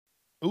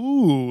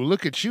Ooh,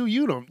 look at you.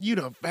 You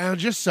done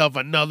found yourself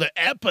another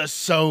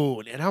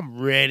episode. And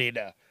I'm ready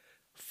to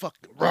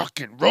fucking rock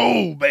and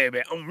roll,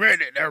 baby. I'm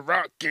ready to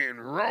rock and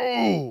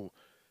roll.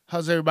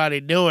 How's everybody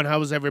doing? How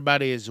was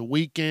everybody's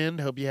weekend?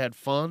 Hope you had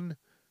fun.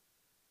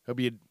 Hope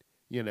you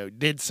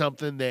did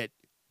something that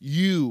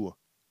you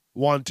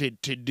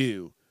wanted to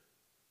do.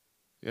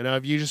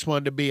 If you just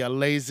wanted to be a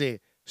lazy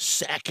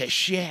sack of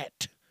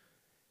shit,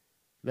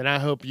 then I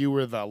hope you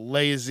were the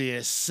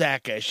laziest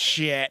sack of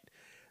shit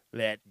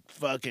that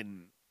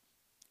fucking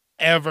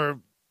ever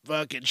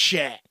fucking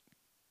shat.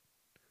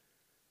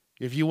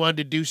 If you wanted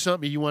to do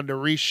something, you wanted to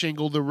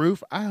re-shingle the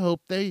roof, I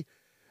hope that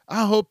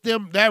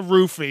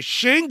roof is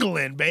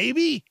shingling,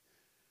 baby.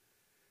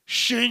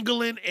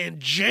 Shingling and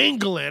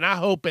jingling. I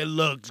hope it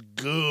looks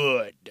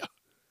good.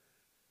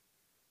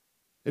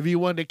 If you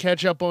wanted to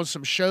catch up on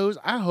some shows,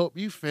 I hope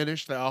you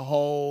finished the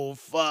whole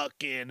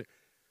fucking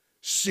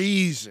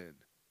season.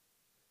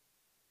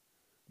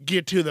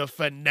 Get to the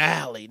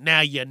finale.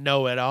 Now you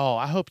know it all.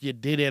 I hope you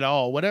did it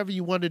all. Whatever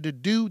you wanted to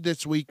do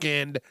this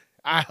weekend,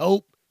 I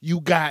hope you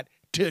got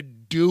to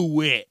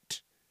do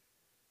it.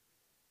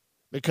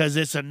 Because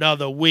it's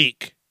another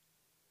week.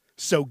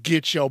 So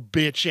get your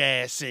bitch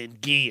ass in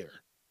gear.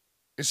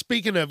 And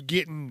speaking of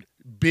getting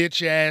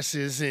bitch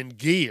asses in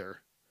gear,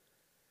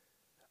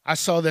 I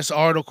saw this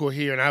article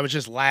here and I was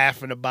just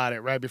laughing about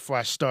it right before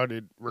I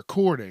started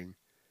recording.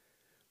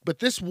 But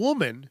this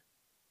woman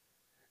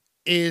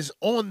is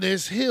on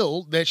this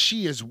hill that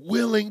she is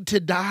willing to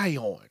die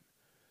on.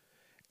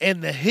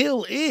 And the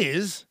hill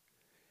is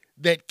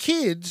that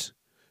kids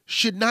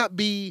should not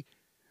be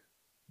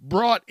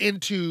brought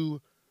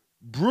into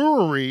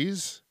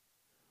breweries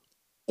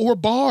or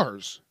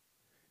bars.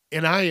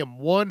 And I am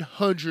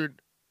 100%,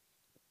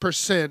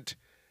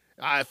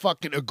 I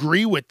fucking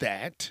agree with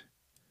that.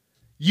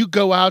 You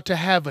go out to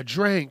have a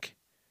drink,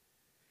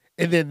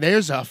 and then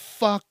there's a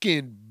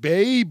fucking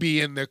baby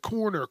in the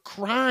corner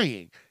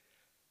crying.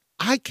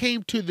 I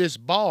came to this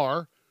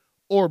bar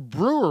or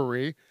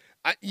brewery,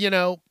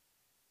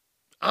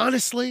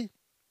 honestly,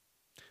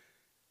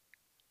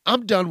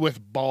 I'm done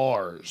with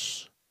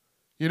bars.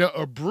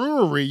 A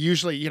brewery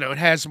usually, it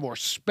has more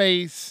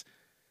space.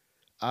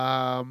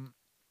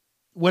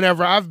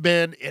 Whenever I've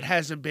been, it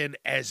hasn't been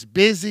as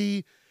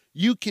busy.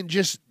 You can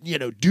just,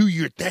 do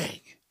your thing.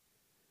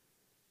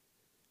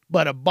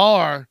 But a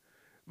bar,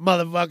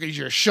 motherfuckers,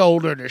 you're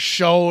shoulder to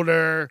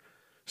shoulder.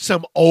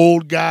 Some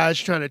old guy's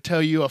trying to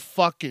tell you a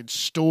fucking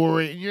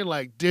story. And you're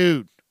like,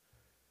 dude,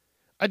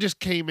 I just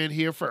came in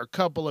here for a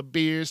couple of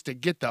beers to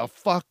get the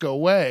fuck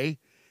away.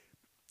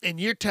 And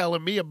you're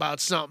telling me about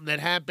something that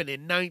happened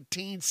in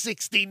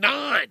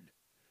 1969.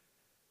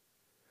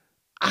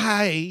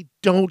 I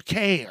don't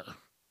care.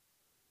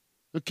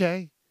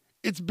 Okay?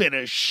 It's been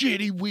a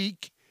shitty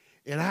week,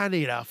 and I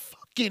need a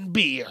fucking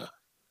beer.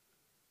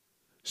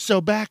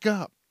 So back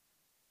up.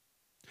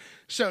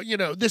 So,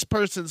 this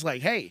person's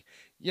like, hey,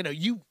 you're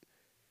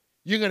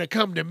going to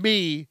come to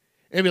me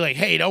and be like,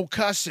 hey, don't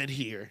cuss in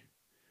here.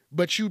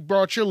 But you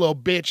brought your little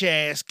bitch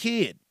ass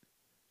kid.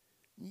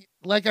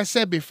 Like I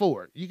said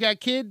before, you got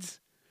kids,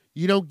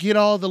 you don't get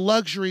all the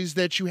luxuries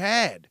that you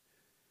had.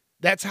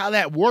 That's how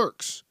that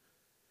works.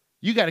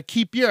 You got to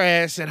keep your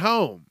ass at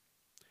home.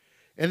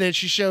 And then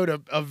she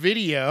showed a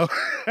video.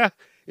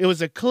 It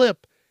was a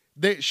clip.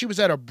 She was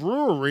at a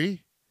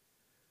brewery.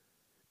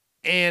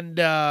 And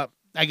I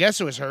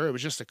guess it was her. It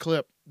was just a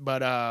clip.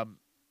 But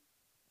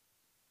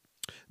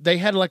they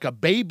had like a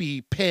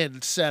baby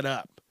pen set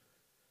up.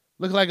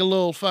 Looked like a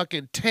little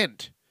fucking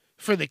tent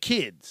for the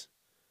kids.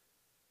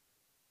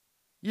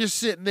 You're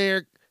sitting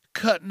there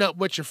cutting up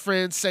with your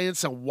friends, saying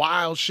some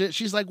wild shit.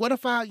 She's like, what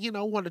if I,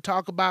 want to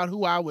talk about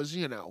who I was,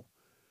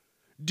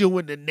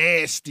 doing the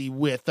nasty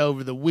with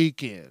over the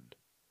weekend?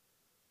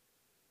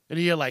 And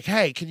you're like,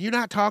 hey, can you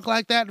not talk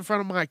like that in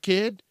front of my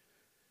kid?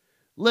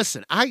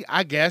 Listen,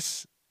 I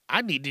guess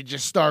I need to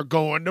just start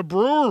going to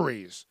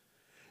breweries.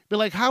 Be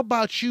like, how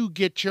about you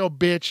get your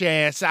bitch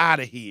ass out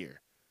of here?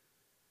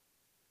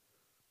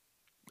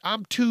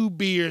 I'm 2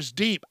 beers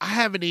deep. I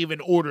haven't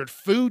even ordered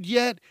food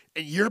yet,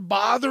 and you're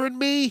bothering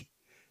me?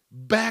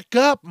 Back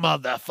up,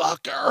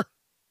 motherfucker.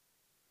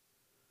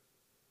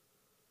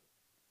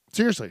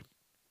 Seriously,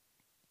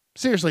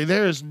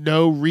 there is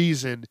no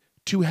reason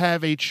to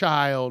have a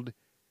child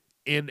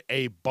in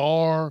a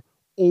bar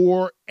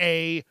or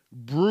a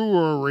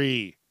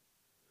brewery.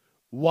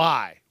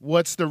 Why?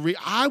 What's the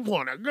I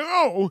want to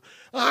go,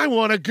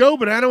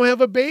 but I don't have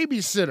a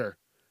babysitter.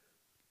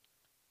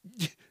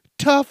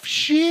 Tough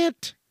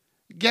shit.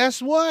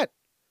 Guess what?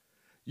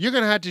 You're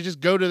going to have to just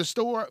go to the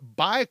store,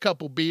 buy a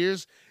couple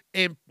beers,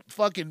 and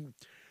fucking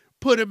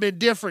put them in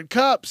different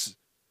cups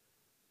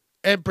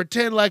and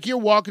pretend like you're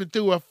walking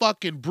through a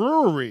fucking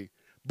brewery.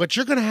 But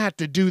you're going to have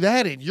to do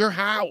that in your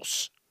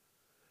house.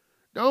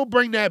 Don't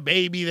bring that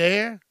baby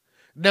there,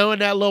 knowing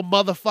that little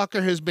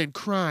motherfucker has been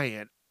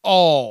crying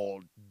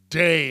all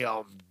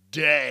damn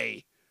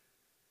day.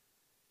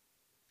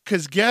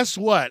 Because guess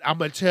what? I'm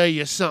going to tell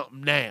you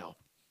something now.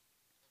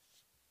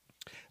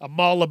 I'm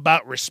all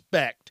about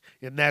respect.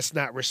 And that's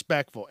not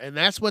respectful. And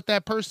that's what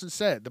that person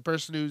said. The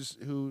person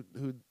who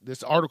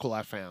this article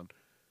I found.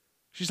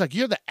 She's like,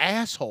 you're the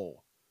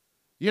asshole.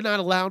 You're not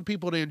allowing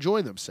people to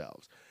enjoy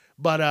themselves.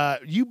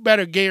 But you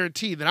better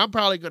guarantee that I'm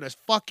probably going to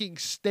fucking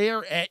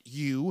stare at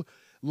you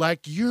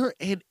like you're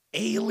an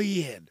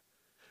alien.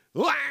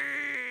 Wah!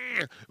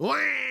 Wah!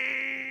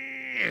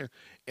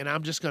 And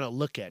I'm just going to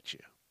look at you.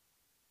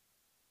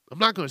 I'm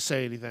not going to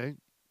say anything.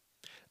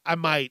 I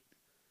might,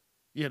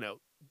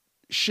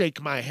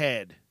 shake my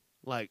head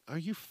like, are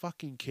you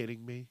fucking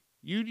kidding me?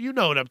 You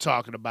know what I'm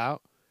talking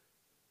about.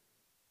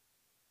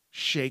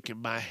 Shaking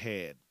my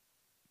head.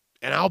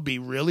 And I'll be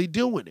really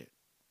doing it.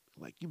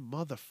 Like, you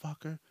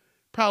motherfucker.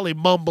 Probably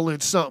mumbling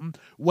something,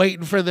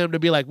 waiting for them to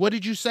be like, what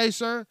did you say,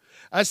 sir?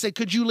 I said,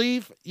 could you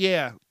leave?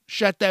 Yeah,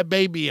 shut that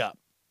baby up.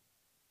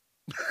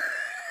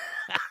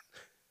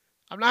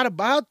 I'm not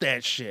about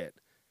that shit.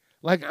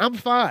 Like, I'm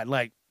fine.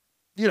 Like,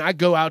 I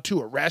go out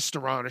to a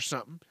restaurant or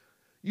something.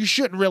 You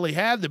shouldn't really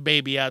have the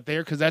baby out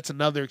there because that's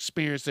another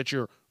experience that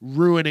you're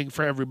ruining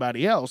for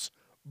everybody else.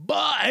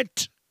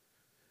 But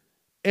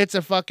it's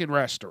a fucking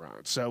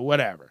restaurant, so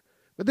whatever.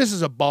 But this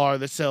is a bar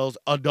that sells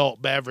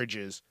adult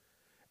beverages.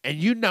 And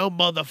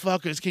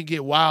motherfuckers can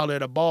get wild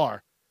at a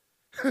bar.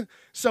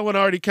 Someone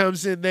already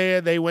comes in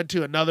there. They went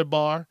to another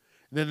bar.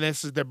 And then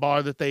this is their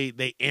bar that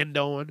they end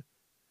on.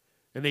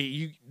 And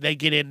they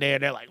get in there.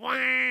 And they're like,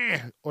 wah!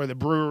 Or the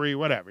brewery,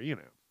 whatever. You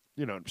know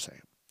what I'm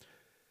saying.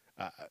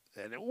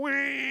 And then, wah!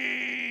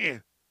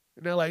 And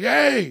they're like,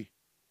 hey,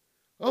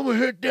 I'm going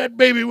to hit that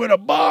baby with a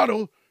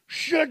bottle.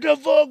 Shut the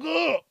fuck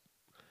up.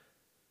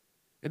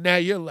 And now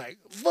you're like,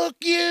 fuck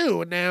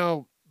you. And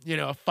now,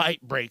 a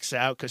fight breaks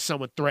out because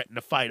someone threatened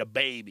to fight a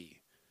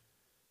baby.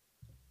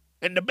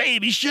 And the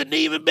baby shouldn't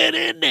even been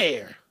in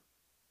there.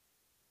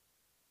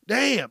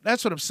 Damn,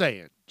 that's what I'm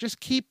saying. Just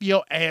keep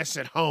your ass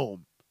at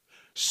home.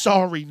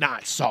 Sorry,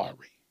 not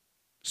sorry.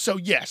 So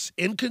yes,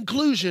 in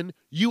conclusion,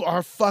 you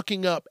are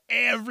fucking up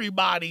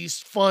everybody's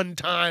fun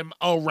time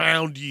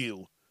around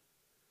you.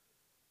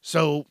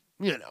 So,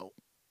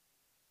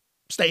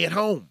 stay at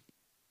home.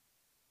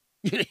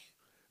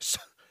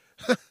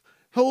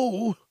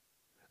 Oh,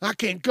 I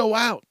can't go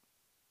out.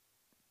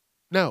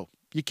 No,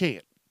 you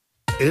can't.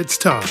 It's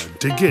time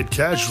to get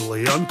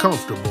casually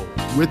uncomfortable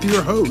with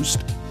your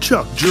host,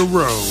 Chuck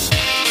Jerome.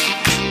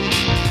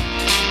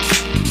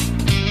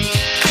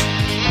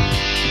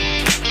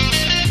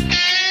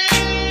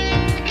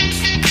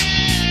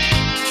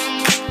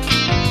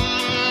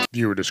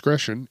 Viewer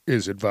discretion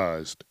is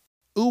advised.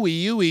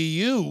 Ooey, ooey,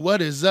 you.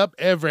 What is up,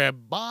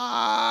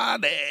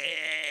 everybody?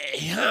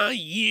 How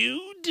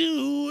you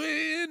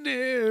doing,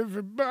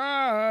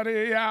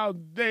 everybody out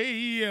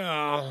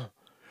there?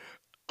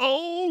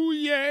 Oh,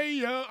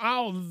 yeah,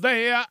 out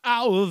there.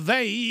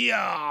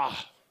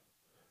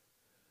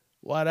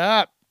 What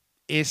up?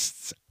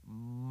 It's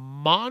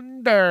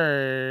Monday.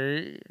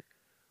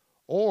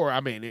 Or,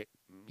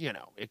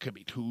 it could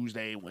be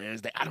Tuesday,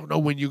 Wednesday. I don't know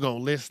when you're going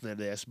to listen to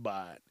this,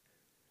 but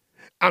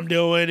I'm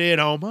doing it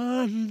on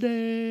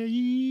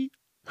Monday.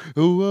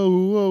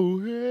 Oh,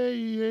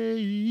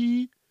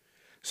 hey.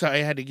 So I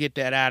had to get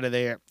that out of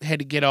there. Had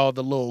to get all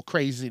the little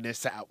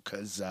craziness out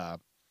because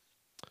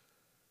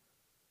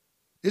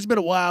it's been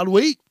a wild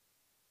week.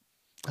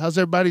 How's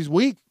everybody's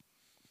week?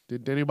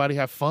 Did anybody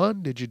have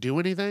fun? Did you do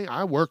anything?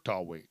 I worked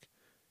all week.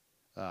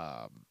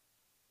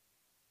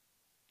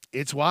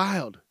 It's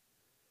wild.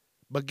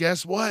 But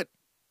guess what?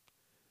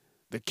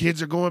 The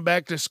kids are going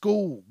back to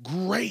school.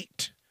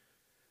 Great.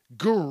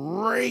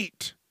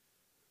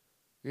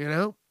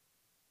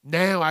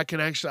 Now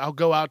I'll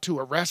go out to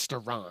a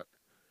restaurant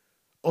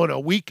on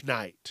a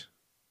weeknight.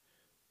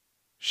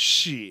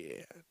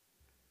 Shit.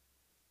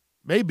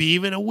 Maybe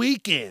even a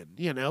weekend,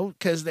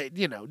 because they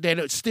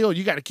don't, still,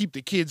 you got to keep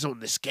the kids on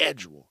the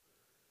schedule.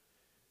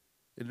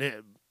 And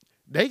then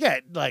they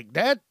got like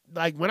that,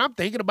 like when I'm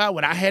thinking about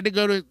when I had to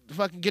go to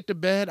fucking get to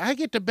bed, I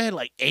get to bed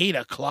like 8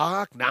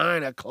 o'clock,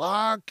 9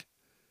 o'clock.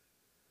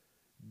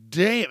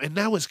 Damn, and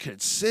that was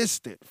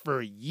consistent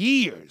for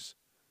years.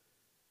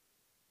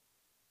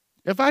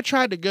 If I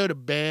tried to go to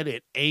bed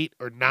at 8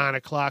 or 9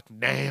 o'clock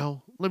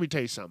now, let me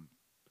tell you something.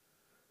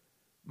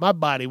 My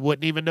body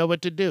wouldn't even know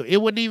what to do. It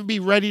wouldn't even be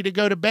ready to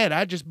go to bed.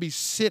 I'd just be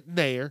sitting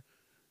there,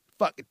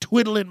 fucking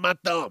twiddling my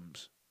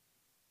thumbs,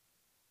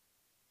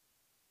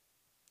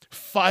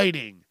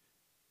 fighting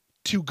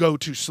to go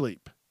to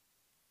sleep.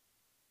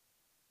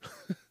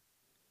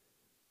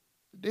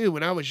 Dude,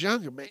 when I was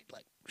younger, man,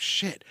 like,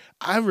 shit.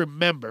 I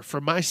remember for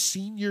my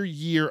senior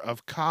year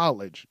of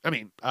college,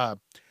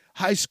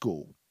 high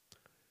school,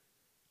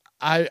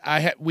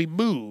 we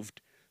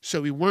moved,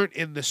 so we weren't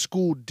in the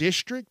school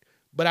district,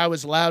 but I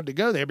was allowed to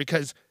go there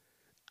because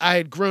I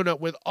had grown up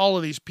with all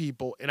of these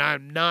people, and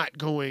I'm not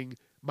going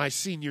my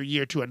senior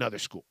year to another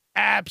school.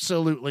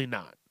 Absolutely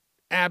not.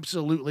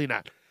 Absolutely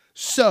not.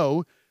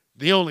 So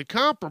the only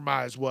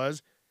compromise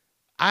was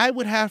I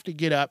would have to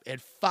get up at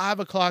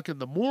 5 o'clock in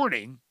the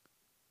morning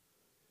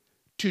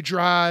to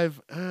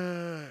drive,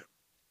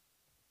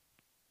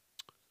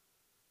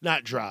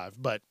 not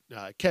drive, but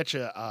catch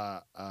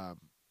a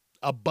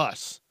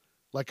bus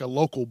like a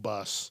local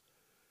bus.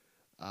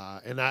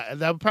 And that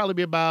would probably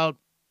be about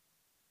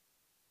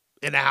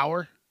an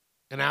hour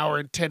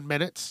and 10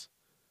 minutes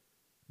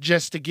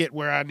just to get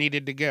where I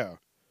needed to go.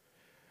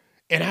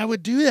 And I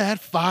would do that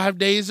 5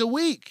 days a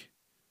week.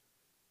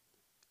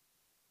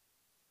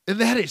 And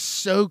that is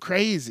so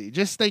crazy.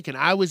 Just thinking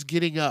I was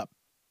getting up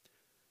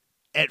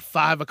at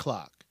 5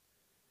 o'clock.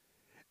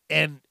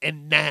 And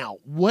now,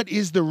 what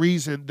is the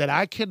reason that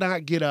I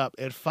cannot get up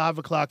at 5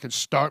 o'clock and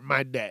start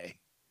my day?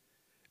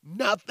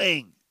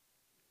 Nothing.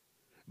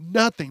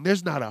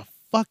 There's not a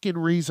fucking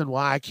reason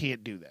why I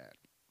can't do that.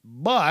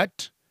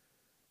 But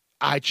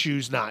I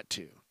choose not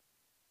to.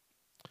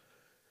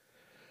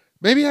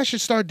 Maybe I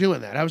should start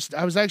doing that. I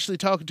was actually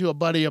talking to a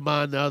buddy of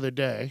mine the other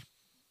day,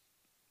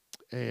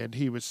 and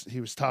he was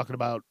talking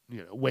about,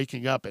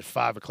 waking up at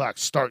 5 o'clock,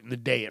 starting the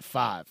day at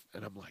 5.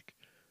 And I'm like,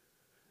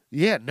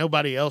 yeah,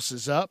 nobody else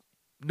is up.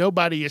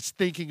 Nobody is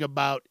thinking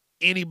about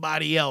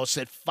anybody else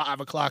at 5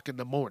 o'clock in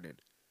the morning.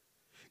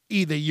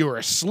 Either you're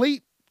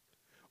asleep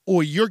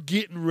or you're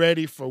getting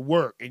ready for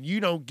work and you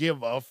don't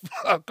give a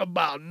fuck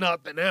about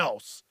nothing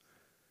else.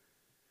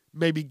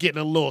 Maybe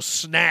getting a little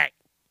snack.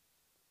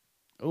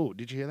 Oh,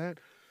 did you hear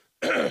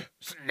that?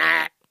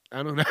 Snack.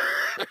 I don't know.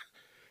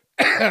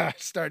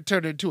 Start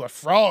turning into a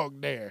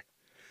frog there.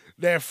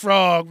 That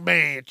frog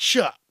man,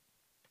 Chuck.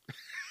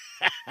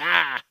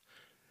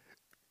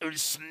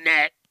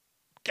 Snack.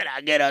 Can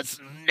I get a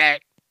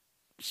snack?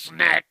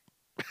 Snack.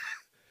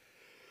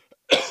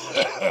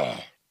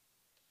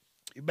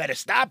 You better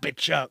stop it,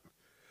 Chuck.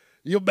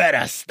 You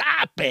better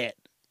stop it.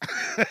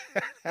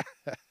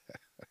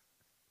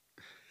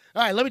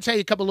 All right, let me tell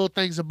you a couple little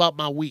things about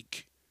my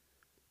week.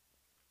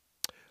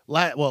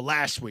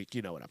 Last week,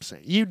 you know what I'm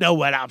saying. You know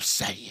what I'm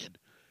saying.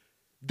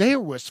 There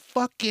was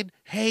fucking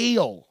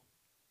hail.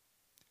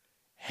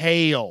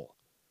 Hail.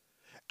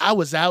 I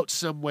was out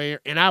somewhere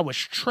and I was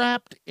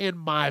trapped in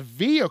my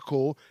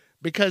vehicle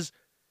because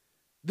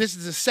this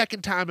is the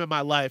second time in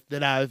my life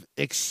that I've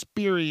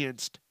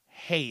experienced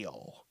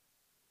hail.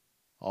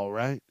 All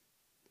right.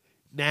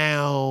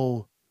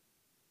 Now,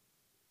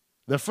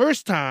 the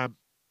first time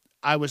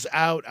I was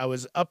out, I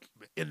was up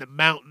in the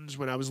mountains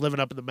when I was living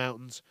up in the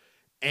mountains.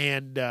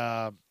 And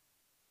I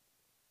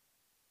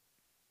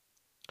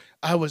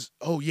was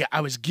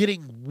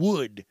getting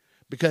wood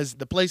because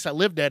the place I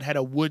lived at had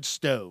a wood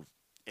stove.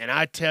 And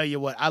I tell you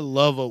what, I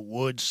love a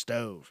wood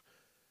stove.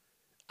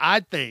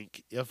 I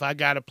think if I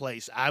got a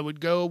place, I would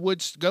go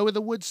with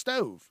a wood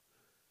stove.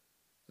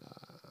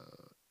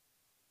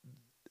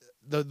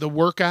 The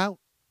workout,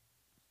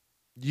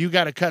 you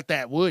got to cut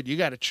that wood. You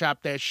got to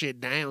chop that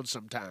shit down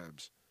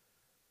sometimes.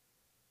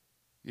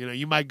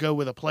 You might go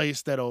with a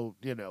place that'll,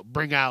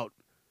 bring out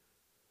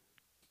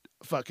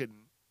fucking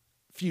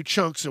few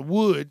chunks of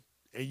wood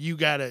and you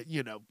got to,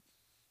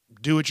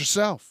 do it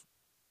yourself.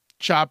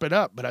 Chop it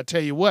up. But I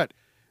tell you what,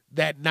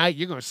 that night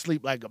you're going to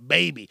sleep like a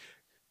baby.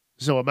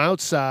 So I'm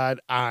outside,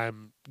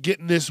 I'm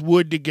getting this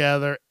wood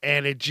together,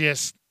 and it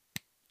just,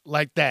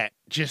 like that,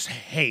 just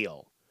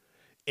hail.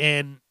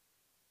 And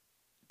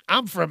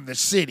I'm from the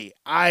city.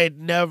 I had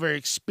never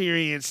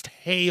experienced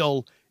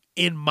hail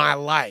in my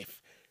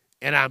life.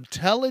 And I'm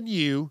telling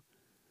you,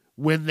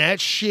 when that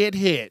shit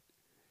hit,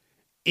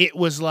 it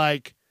was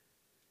like,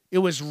 it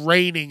was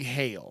raining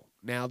hail.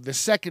 Now, the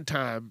second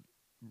time,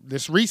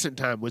 this recent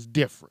time was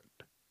different.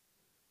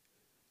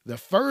 The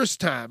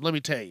first time, let me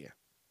tell you,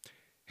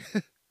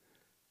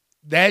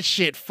 that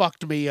shit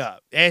fucked me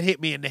up. That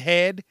hit me in the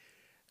head.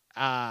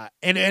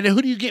 And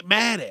who do you get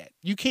mad at?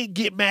 You can't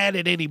get mad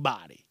at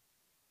anybody.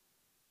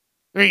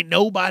 There ain't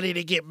nobody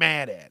to get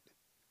mad at.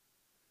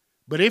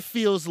 But it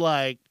feels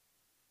like,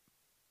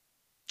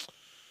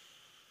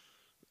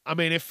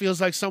 it feels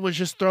like someone's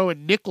just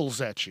throwing nickels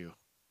at you.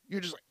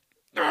 You're just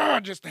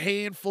like, just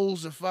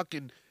handfuls of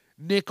fucking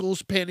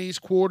nickels, pennies,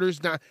 quarters,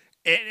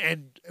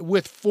 and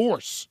with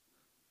force.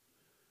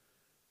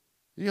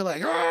 You're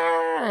like,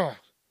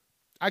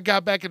 I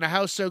got back in the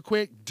house so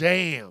quick.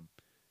 Damn.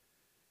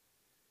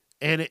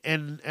 And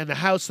the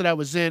house that I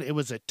was in, it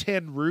was a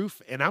tin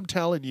roof. And I'm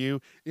telling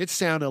you, it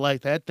sounded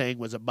like that thing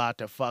was about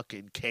to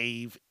fucking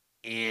cave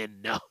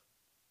in.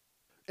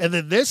 And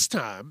then this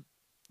time,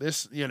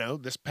 this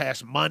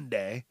past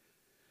Monday,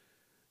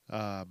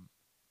 I'm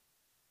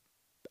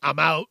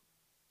out.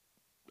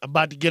 I'm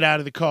about to get out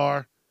of the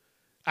car.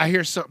 I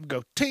hear something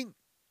go ting.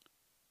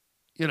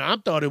 I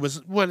thought it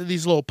was one of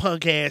these little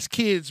punk ass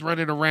kids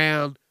running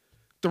around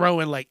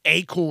throwing like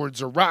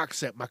acorns or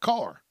rocks at my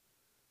car.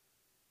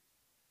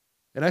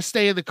 And I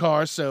stay in the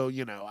car so,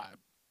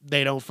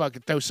 they don't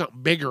fucking throw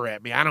something bigger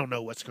at me. I don't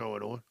know what's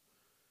going on.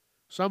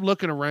 So I'm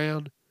looking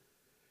around,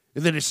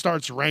 and then it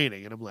starts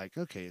raining, and I'm like,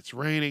 okay, it's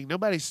raining.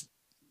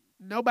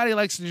 Nobody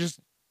likes to just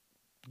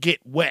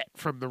get wet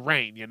from the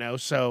rain,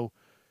 So,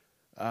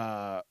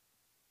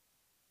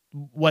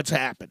 what's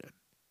happening?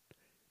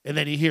 And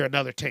then you hear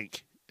another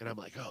tink, and I'm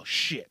like, oh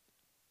shit.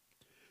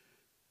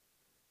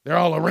 They're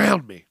all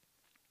around me.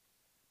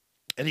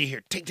 And then you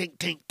hear tink, tink,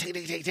 tink, tink,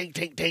 tink, tink,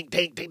 tink, tink,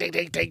 tink, tink, tink,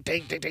 tink, tink,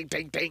 tink, tink, tink,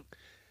 tink, tink.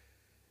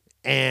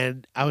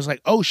 And I was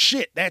like, oh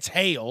shit, that's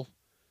hail.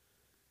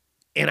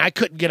 And I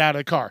couldn't get out of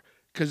the car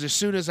because as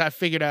soon as I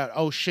figured out,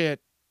 oh shit,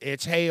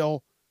 it's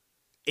hail,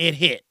 it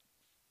hit.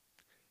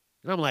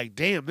 And I'm like,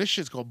 damn, this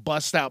shit's going to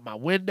bust out my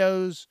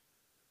windows.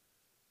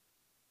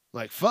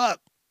 Like,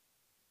 fuck.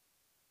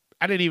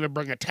 I didn't even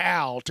bring a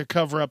towel to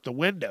cover up the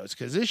windows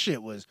because this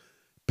shit was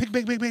ping,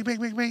 ping, ping, ping, ping,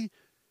 ping, ping.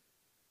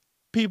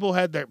 People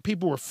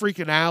were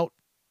freaking out.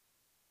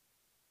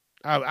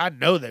 I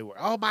know they were.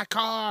 Oh, my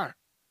car.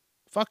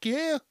 Fuck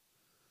yeah.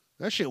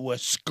 That shit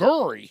was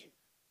scurry.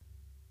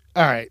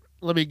 All right,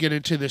 let me get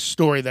into this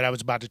story that I was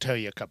about to tell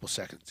you a couple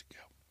seconds ago.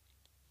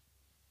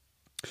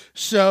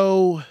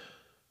 So,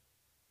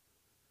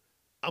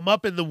 I'm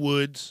up in the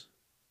woods,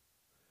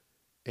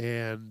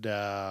 and,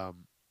 I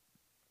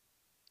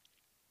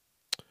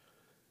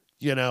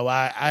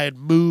had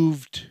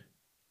moved.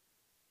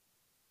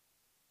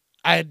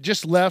 I had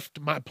just left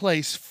my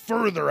place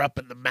further up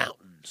in the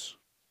mountains.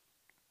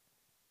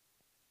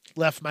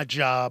 Left my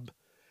job,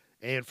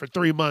 and for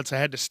 3 months I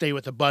had to stay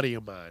with a buddy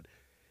of mine.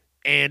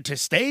 And to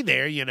stay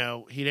there, he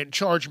didn't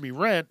charge me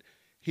rent.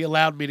 He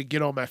allowed me to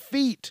get on my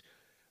feet.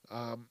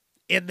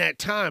 In that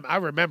time, I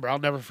remember, I'll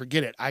never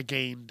forget it, I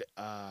gained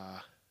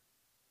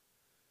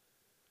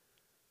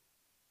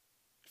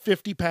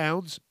 50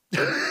 pounds.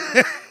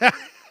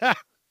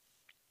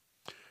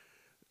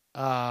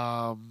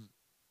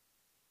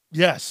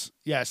 Yes,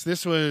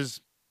 this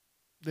is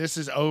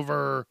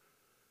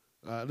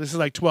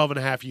like 12 and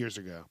a half years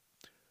ago.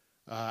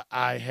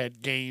 I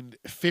had gained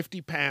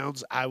 50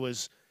 pounds. I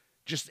was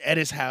just at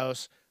his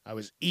house. I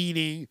was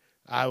eating.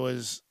 I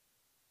was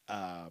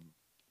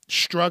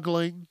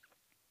struggling.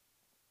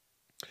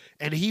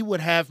 And he would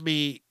have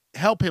me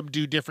help him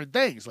do different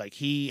things. Like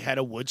he had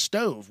a wood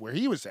stove where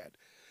he was at.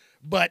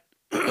 But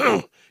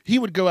he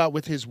would go out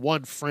with his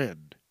one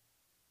friend.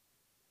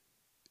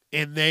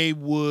 And they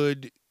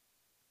would,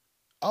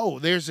 oh,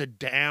 there's a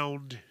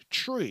downed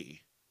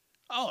tree.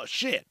 Oh,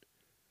 shit.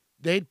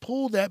 They'd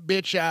pull that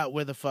bitch out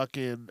with a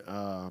fucking,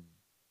 a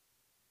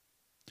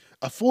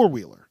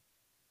four-wheeler.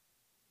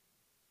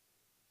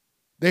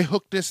 They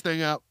hook this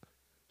thing up,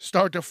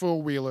 start the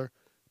four-wheeler,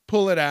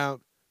 pull it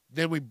out,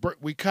 then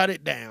we cut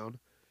it down,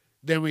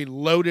 then we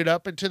load it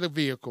up into the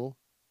vehicle,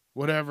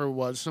 whatever it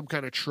was, some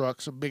kind of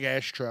truck, some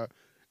big-ass truck.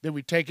 Then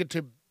we take it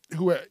to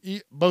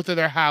both of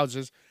their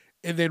houses,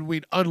 and then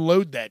we'd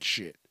unload that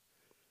shit.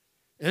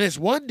 And this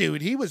one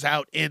dude, he was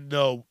out in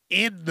the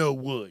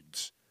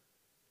woods.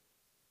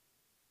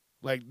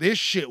 Like, this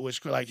shit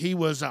was, like, he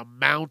was a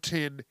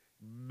mountain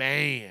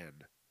man.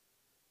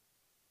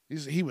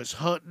 He was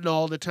hunting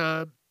all the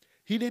time.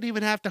 He didn't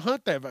even have to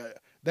hunt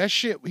that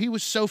shit. He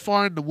was so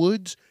far in the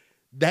woods,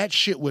 that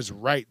shit was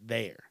right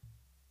there.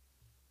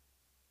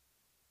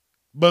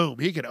 Boom,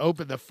 he could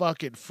open the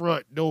fucking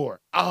front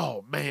door.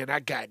 Oh, man, I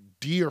got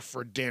deer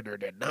for dinner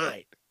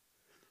tonight.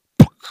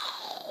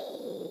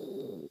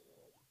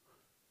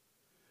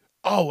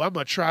 Oh, I'm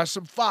going to try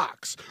some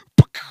fox.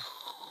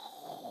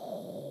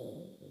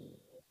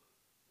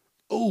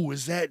 Oh,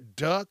 is that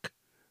duck?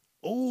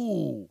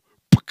 Oh.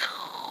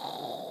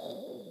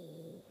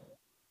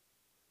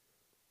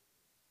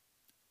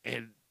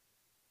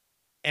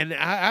 And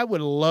I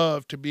would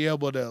love to be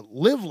able to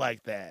live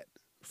like that.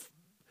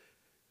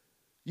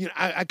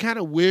 I kind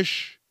of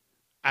wish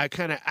I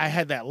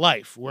had that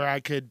life where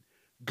I could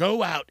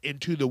go out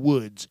into the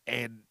woods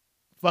and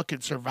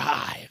fucking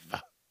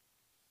survive.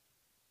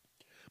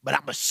 But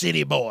I'm a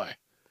city boy.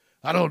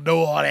 I don't know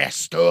all that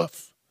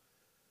stuff.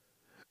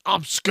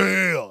 I'm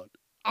scared.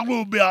 I don't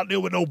want to be out there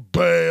with no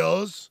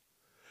bears.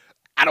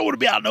 I don't want to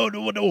be out there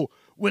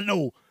with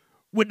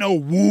no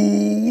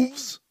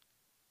wolves.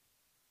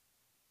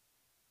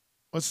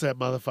 What's that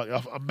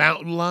motherfucker? A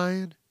mountain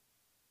lion?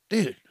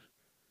 Dude,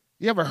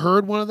 you ever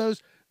heard one of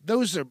those?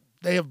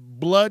 They have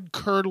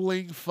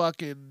blood-curdling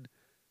fucking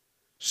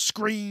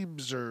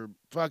screams or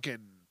fucking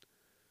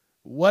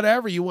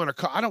whatever you want to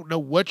call. I don't know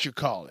what you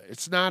call it.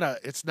 It's not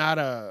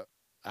a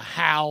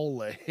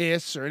howl, a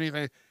hiss, or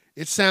anything.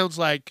 It sounds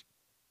like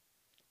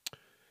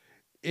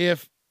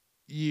if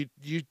you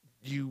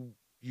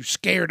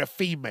scared a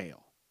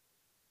female.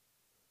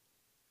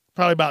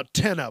 Probably about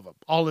 10 of them,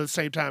 all at the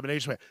same time, and they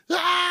just went,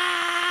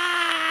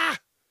 ah!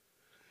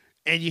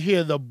 And you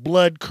hear the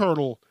blood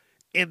curdle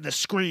in the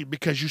scream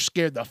because you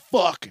scared the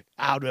fuck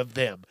out of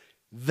them.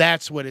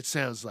 That's what it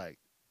sounds like.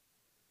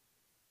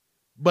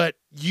 But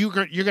you're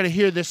going to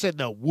hear this in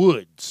the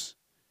woods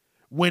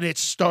when it's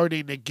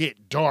starting to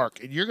get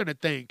dark, and you're going to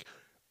think,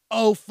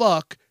 oh,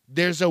 fuck,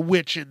 there's a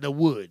witch in the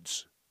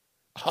woods.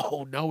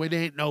 Oh, no, it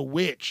ain't no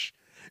witch.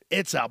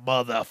 It's a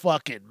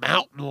motherfucking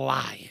mountain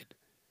lion.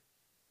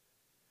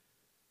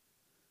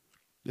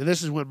 And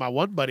this is when my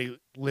one buddy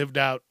lived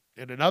out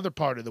in another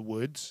part of the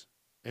woods,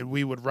 and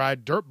we would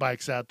ride dirt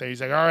bikes out there. He's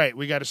like, all right,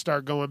 we got to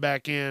start going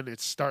back in.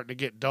 It's starting to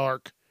get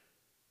dark.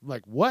 I'm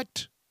like,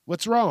 what?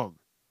 What's wrong?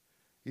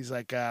 He's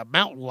like,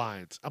 mountain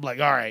lions. I'm like,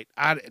 all right,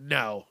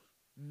 no,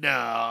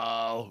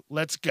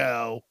 let's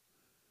go.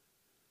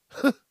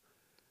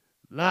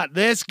 Not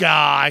this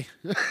guy.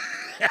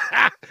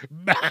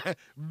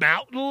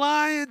 Mountain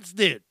lions?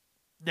 Dude,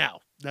 no.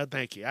 No,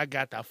 thank you. I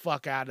got the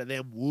fuck out of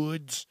them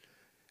woods.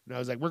 And I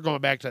was like, we're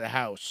going back to the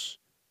house.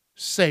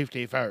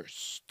 Safety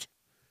first.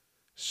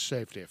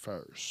 Safety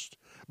first.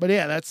 But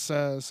yeah, that's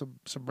some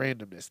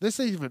randomness. This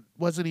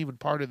wasn't even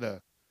part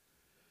of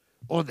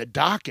on the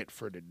docket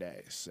for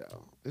today.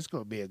 So this is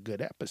going to be a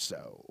good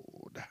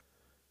episode.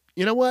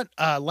 You know what?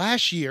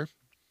 Last year,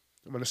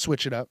 I'm going to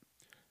switch it up.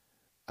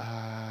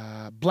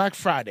 Black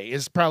Friday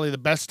is probably the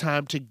best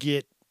time to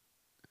get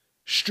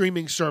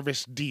streaming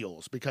service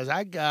deals because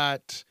I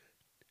got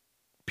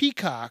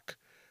Peacock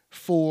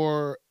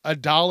for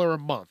 $1 a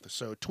month.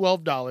 So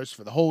 $12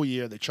 for the whole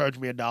year. They charge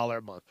me $1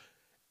 a month.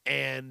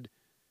 And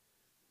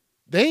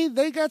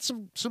they got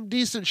some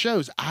decent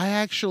shows. I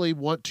actually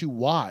want to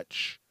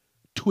watch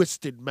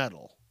Twisted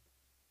Metal.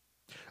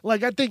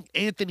 Like, I think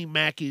Anthony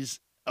Mackie's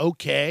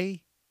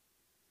okay,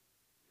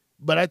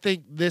 but I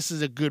think this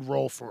is a good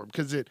role for him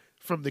because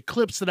from the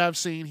clips that I've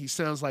seen, he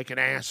sounds like an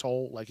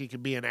asshole, like he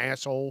can be an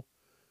asshole,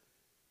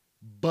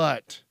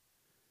 but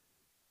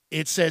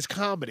it says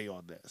comedy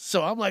on this.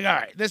 So I'm like, all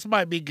right, this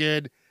might be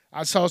good.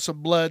 I saw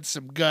some blood,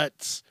 some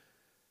guts,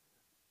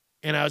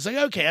 and I was like,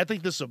 okay, I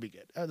think this will be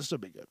good. This will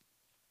be good.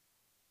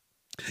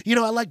 You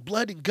know, I like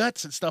blood and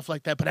guts and stuff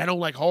like that, but I don't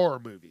like horror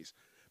movies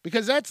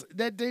because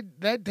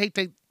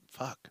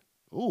fuck.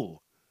 Ooh.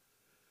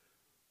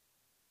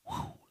 Whew.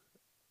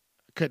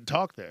 I couldn't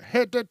talk there.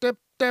 I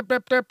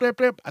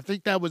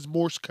think that was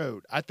Morse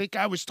code. I think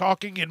I was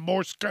talking in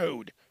Morse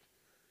code.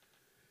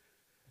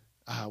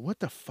 What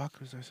the fuck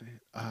was I saying?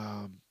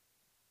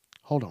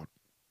 Hold on.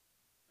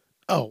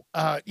 Oh,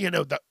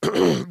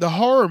 the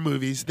horror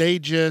movies,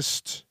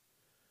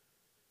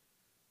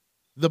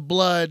 the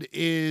blood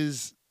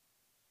is,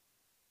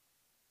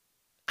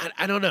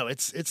 I don't know.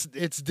 It's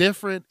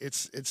different.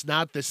 It's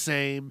not the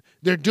same.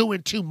 They're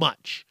doing too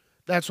much.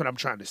 That's what I'm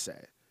trying to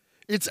say.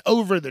 It's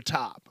over the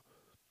top.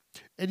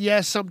 And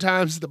yes,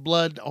 sometimes the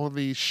blood on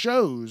these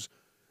shows,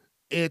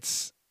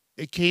 it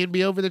can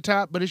be over the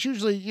top, but it's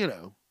usually,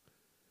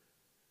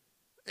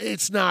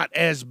 it's not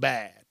as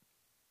bad.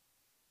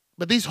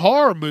 But these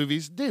horror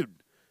movies, dude,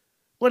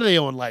 what are they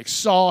on, like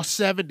Saw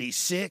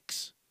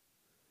 76?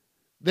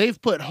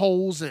 They've put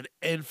holes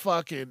in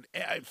fucking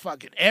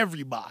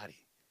everybody.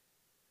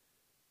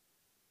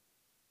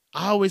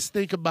 I always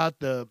think about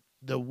the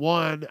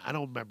one, I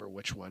don't remember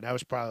which one. That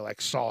was probably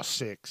like Saw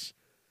 6,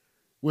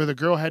 where the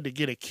girl had to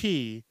get a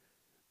key,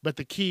 but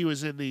the key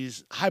was in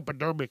these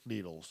hypodermic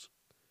needles.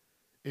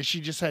 And she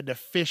just had to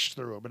fish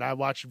through them. And I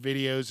watched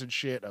videos and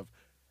shit of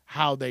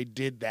how they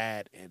did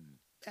that, and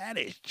that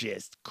is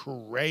just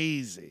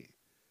crazy.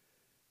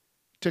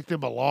 Took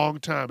them a long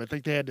time. I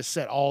think they had to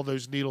set all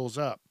those needles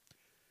up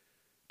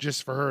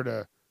just for her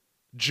to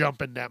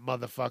jump in that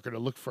motherfucker to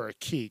look for a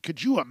key.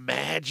 Could you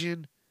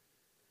imagine?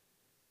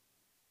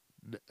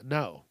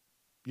 No,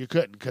 you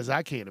couldn't, because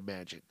I can't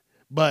imagine.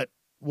 But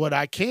what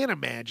I can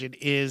imagine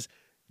is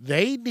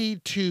they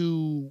need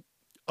to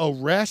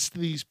arrest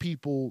these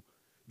people,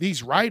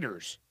 these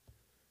writers.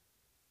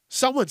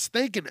 Someone's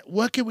thinking,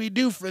 what can we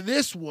do for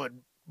this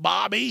one,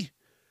 Bobby?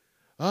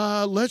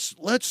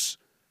 Let's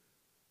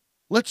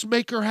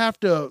make her have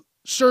to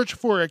search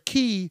for a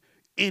key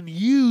in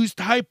used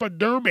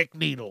hypodermic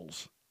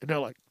needles. And they're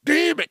like,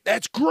 damn it,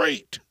 that's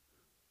great.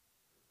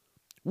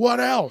 What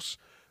else?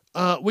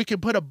 We can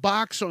put a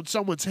box on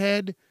someone's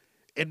head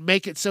and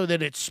make it so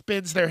that it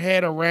spins their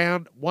head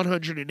around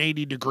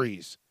 180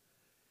 degrees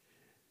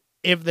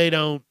if they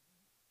don't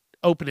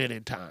open it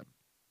in time.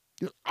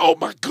 Oh,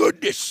 my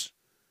goodness.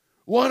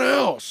 What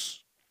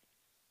else?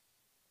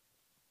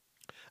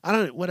 I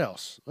don't know. What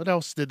else? What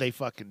else did they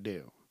fucking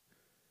do?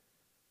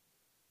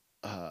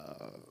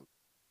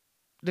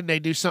 Didn't they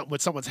do something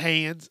with someone's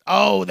hands?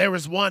 Oh, there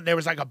was one. There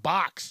was like a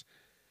box.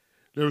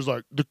 There was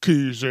like, the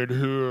key's in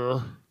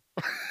here.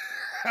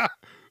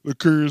 The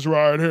key's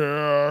right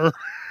here.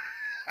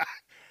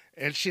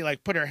 And she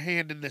like put her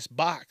hand in this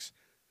box.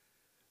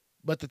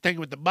 But the thing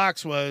with the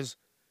box was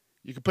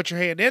you could put your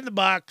hand in the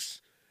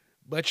box,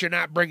 but you're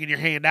not bringing your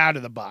hand out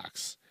of the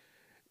box.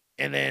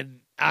 And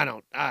then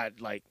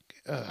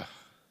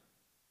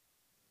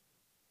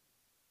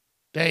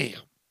damn.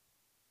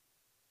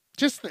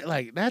 Just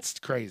like, that's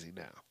crazy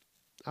now.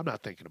 I'm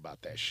not thinking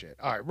about that shit.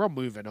 All right, we're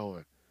moving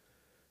on.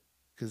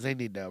 Because they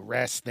need to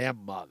arrest them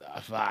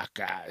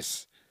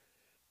motherfuckers.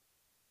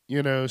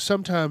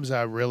 Sometimes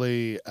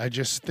I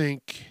just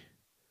think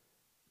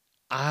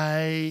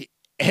I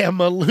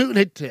am a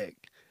lunatic.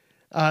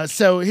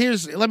 So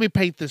let me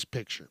paint this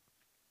picture.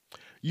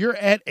 You're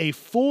at a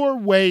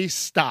 4-way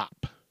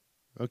stop.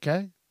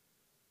 Okay?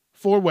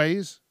 4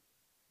 ways.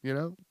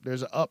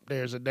 There's an up,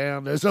 there's a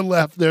down, there's a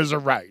left, there's a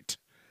right.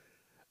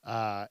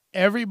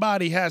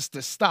 Everybody has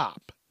to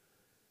stop.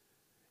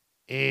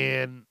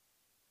 And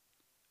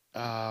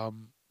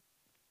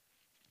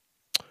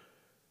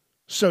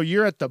so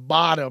you're at the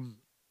bottom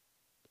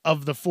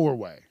of the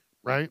 4-way,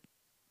 right?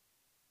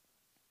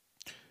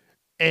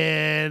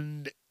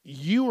 And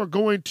you are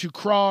going to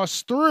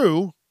cross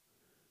through,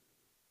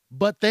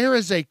 but there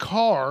is a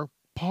car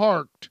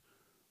parked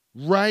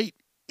right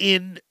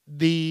in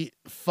the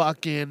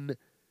fucking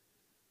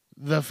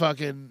the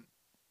fucking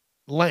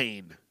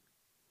lane.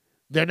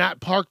 They're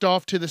not parked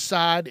off to the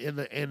side in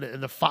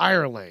the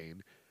fire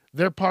lane.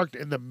 They're parked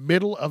in the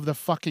middle of the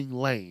fucking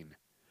lane.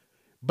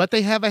 But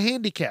they have a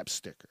handicap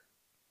sticker.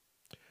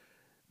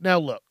 Now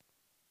look,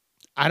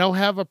 I don't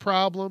have a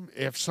problem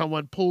if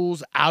someone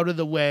pulls out of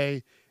the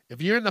way.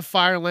 If you're in the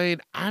fire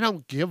lane, I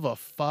don't give a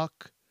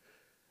fuck.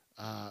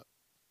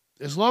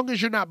 As long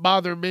as you're not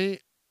bothering me,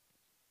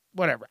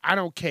 whatever. I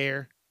don't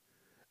care.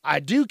 I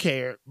do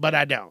care, but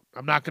I don't.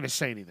 I'm not going to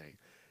say anything.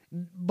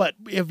 But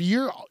if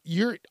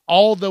you're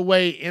all the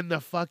way in the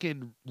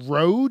fucking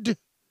road,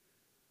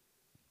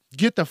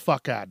 get the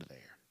fuck out of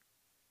there.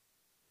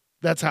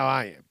 That's how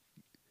I am.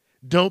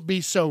 Don't be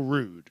so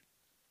rude.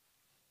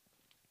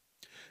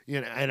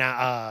 You know,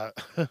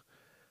 and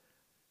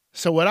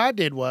so what I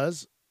did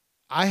was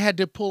I had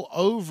to pull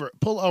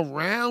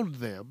around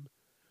them,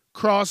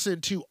 cross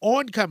into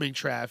oncoming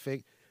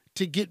traffic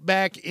to get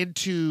back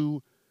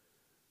into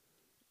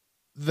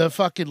the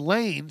fucking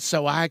lane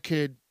so I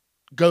could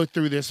go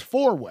through this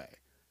four-way.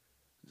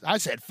 I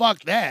said,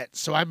 fuck that.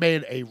 So I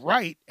made a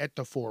right at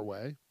the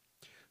four-way,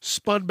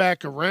 spun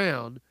back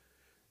around,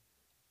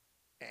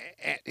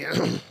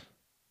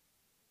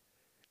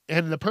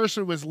 and the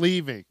person was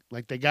leaving.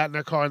 Like, they got in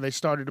their car and they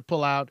started to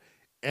pull out,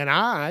 and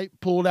I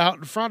pulled out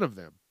in front of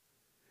them.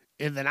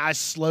 And then I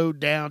slowed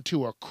down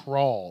to a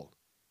crawl.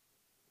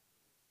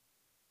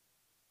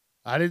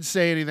 I didn't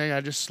say anything.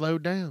 I just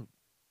slowed down.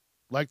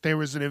 Like there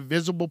was an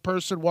invisible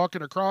person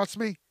walking across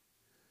me.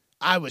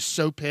 I was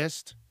so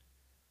pissed.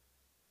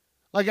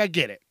 Like, I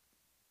get it.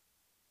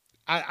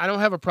 I don't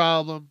have a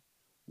problem.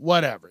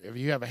 Whatever. If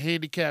you have a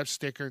handicap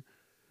sticker,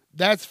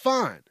 that's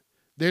fine.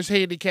 There's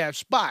handicap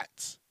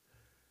spots.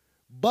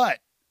 But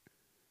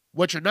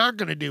what you're not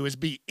going to do is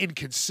be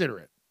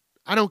inconsiderate.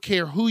 I don't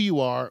care who you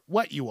are,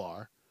 what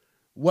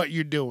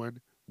you're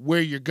doing,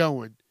 where you're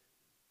going.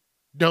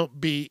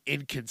 Don't be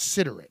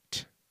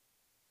inconsiderate.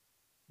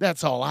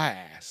 That's all I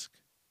ask.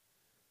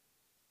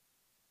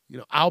 You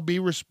know, I'll be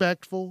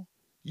respectful.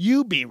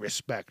 You be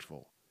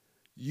respectful.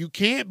 You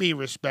can't be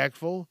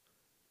respectful,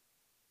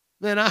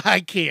 then I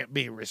can't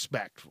be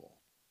respectful.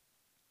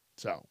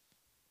 So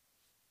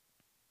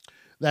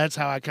that's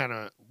how I kind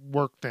of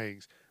work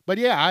things. But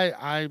yeah,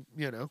 I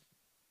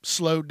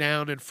slowed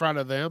down in front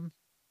of them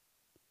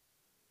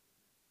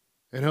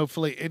and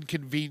hopefully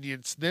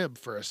inconvenienced them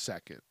for a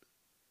second.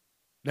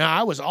 Now,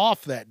 I was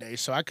off that day,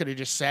 so I could have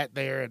just sat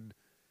there and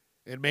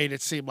made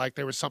it seem like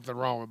there was something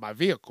wrong with my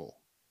vehicle.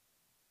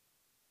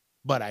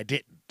 But I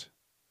didn't.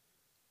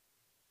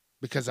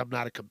 Because I'm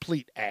not a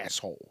complete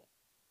asshole.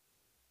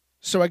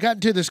 So I got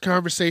into this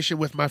conversation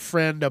with my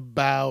friend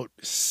about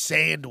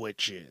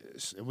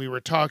sandwiches. And we were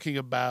talking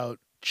about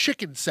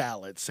chicken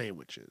salad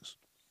sandwiches.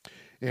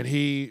 And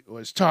he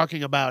was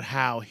talking about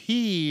how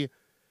he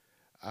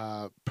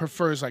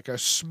prefers like a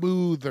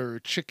smoother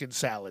chicken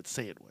salad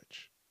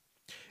sandwich.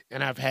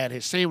 And I've had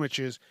his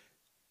sandwiches,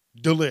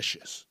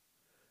 delicious.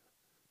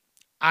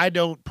 I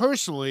don't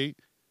personally,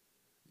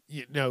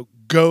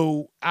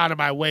 go out of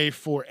my way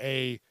for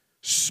a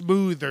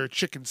smoother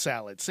chicken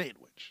salad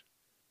sandwich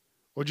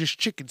or just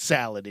chicken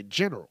salad in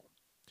general.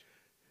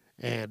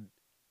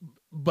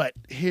 But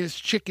his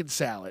chicken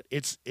salad,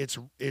 it's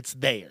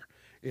there.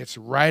 It's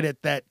right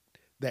at that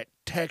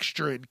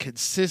texture and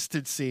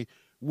consistency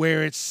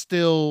where it's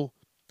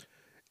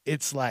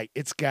like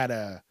it's got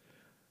a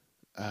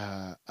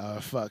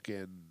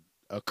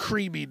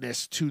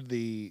creaminess to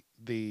the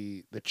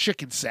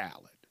chicken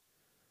salad.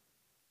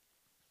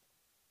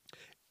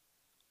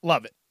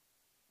 Love it.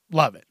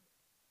 Love it.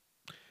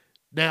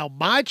 Now,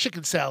 my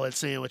chicken salad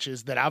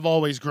sandwiches that I've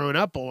always grown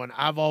up on,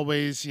 I've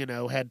always,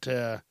 had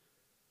to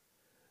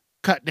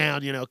cut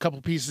down, a couple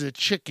pieces of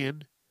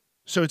chicken.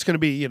 So it's going to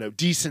be,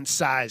 decent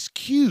sized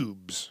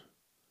cubes.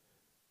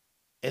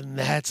 And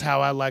that's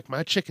how I like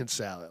my chicken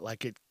salad.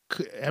 Like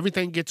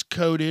everything gets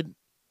coated.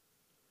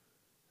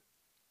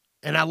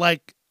 And I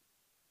like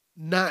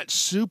not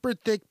super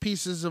thick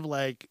pieces of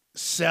like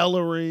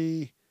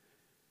celery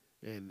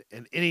and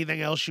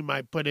anything else you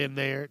might put in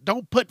there.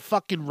 Don't put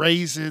fucking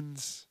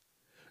raisins.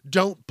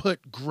 Don't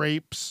put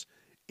grapes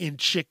in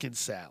chicken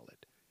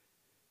salad.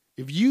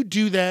 If you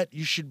do that,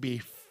 you should be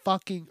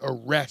fucking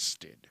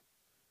arrested.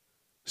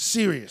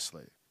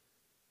 Seriously.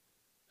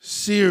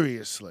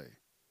 Seriously.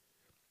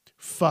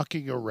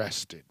 Fucking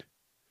arrested.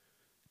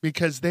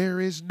 Because there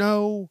is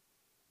no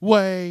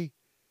way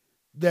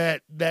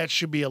that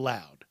should be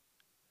allowed.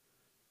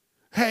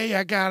 Hey,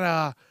 I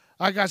got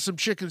some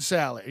chicken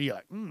salad. And you're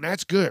like,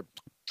 that's good.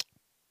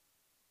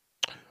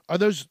 Are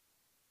those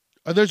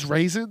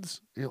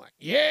raisins? And you're like,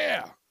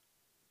 yeah.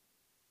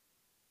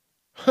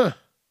 Huh.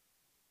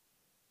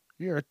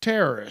 You're a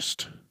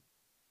terrorist.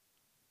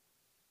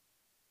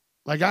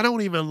 Like, I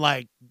don't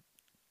like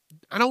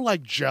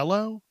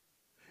Jell-O.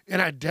 And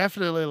I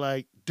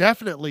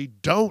definitely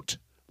don't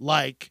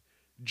like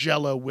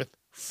Jell-O with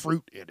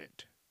fruit in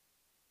it.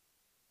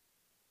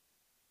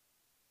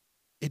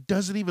 It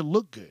doesn't even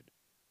look good.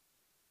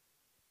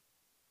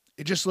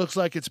 It just looks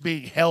like it's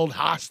being held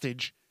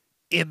hostage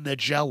in the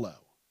Jell-O.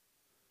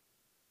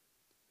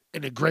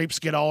 and the grapes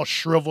get all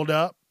shriveled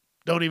up.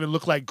 Don't even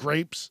look like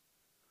grapes.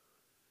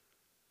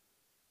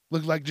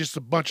 Look like just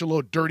a bunch of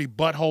little dirty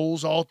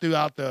buttholes all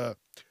throughout the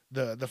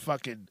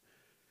fucking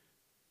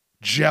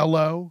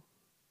Jello.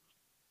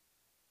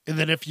 And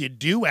then if you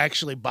do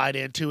actually bite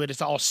into it,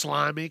 it's all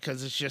slimy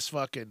because it's just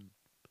fucking,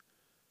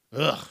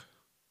 ugh.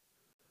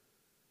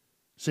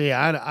 See,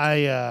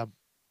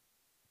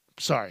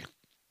 sorry.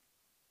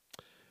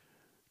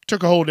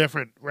 Took a whole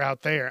different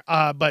route there.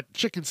 But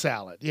chicken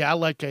salad. Yeah, I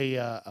like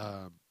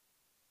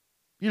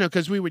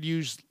because we would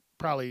use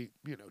probably,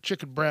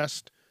 chicken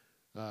breast,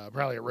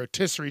 probably a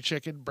rotisserie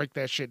chicken, break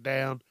that shit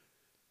down,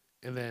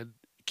 and then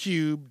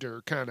cubed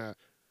or kind of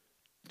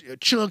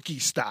chunky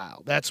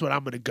style. That's what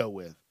I'm going to go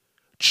with.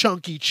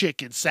 Chunky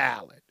chicken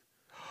salad.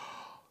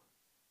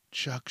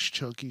 Chuck's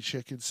chunky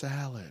chicken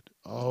salad.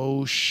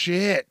 Oh,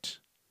 shit.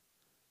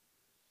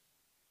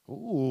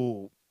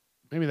 Ooh.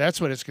 Maybe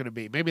that's what it's going to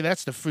be. Maybe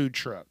that's the food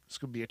truck. It's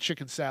going to be a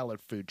chicken salad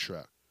food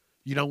truck.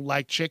 You don't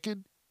like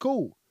chicken?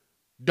 Cool.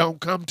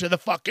 Don't come to the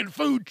fucking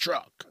food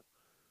truck.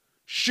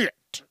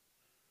 Shit.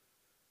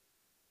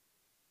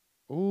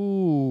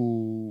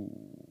 Ooh.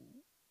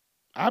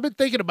 I've been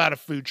thinking about a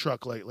food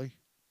truck lately.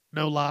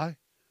 No lie.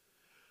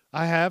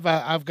 I have.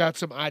 I've got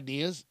some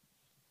ideas.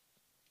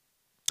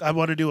 I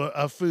want to do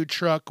a food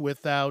truck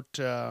without,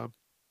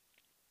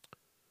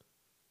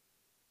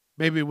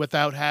 maybe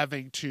without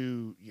having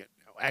to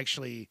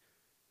actually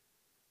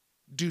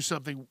do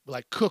something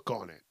like cook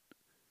on it.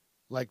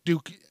 Like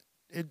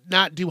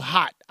not do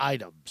hot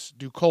items,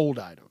 do cold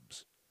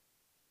items.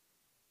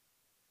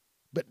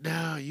 But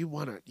now you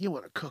want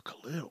to cook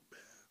a little bit.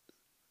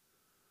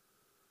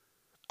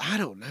 I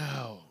don't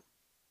know.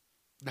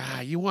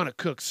 Nah, you want to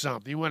cook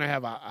something. You want to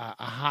have a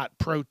hot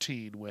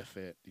protein with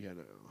it,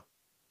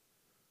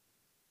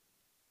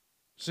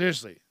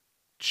 Seriously.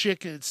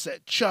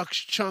 Chuck's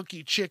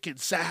chunky chicken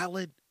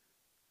salad.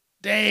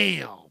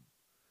 Damn.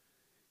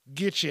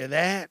 Get you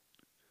that.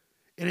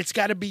 And it's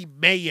got to be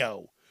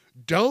mayo.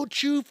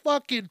 Don't you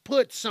fucking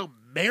put some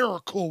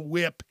Miracle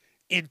Whip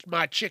in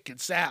my chicken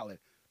salad.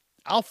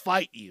 I'll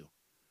fight you.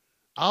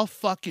 I'll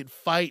fucking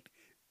fight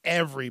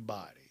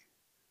everybody.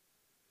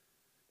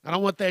 I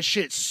don't want that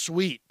shit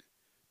sweet.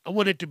 I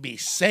want it to be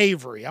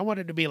savory. I want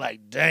it to be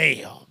like,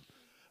 damn,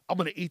 I'm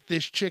going to eat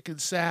this chicken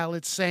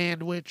salad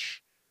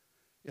sandwich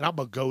and I'm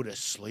going to go to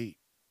sleep.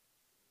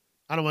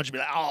 I don't want you to be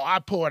like, oh, I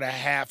poured a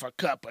half a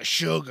cup of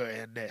sugar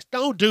in this.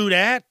 Don't do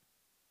that.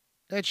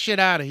 That shit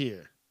out of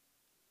here.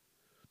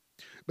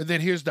 But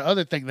then here's the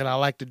other thing that I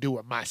like to do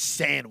with my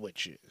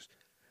sandwiches.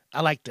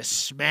 I like to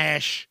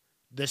smash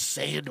the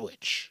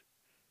sandwich.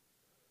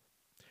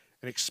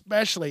 And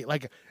especially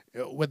like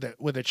with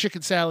a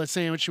chicken salad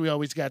sandwich, we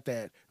always had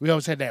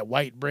that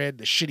white bread,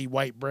 the shitty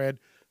white bread.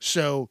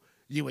 So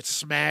you would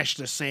smash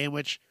the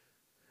sandwich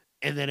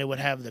and then it would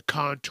have the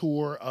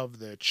contour of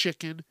the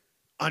chicken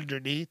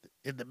underneath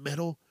in the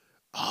middle.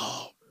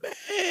 Oh,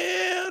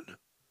 man.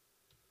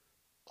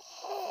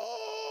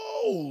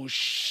 Oh,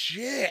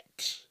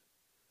 shit.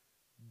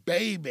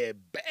 Baby.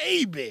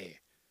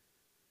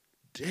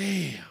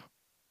 Damn.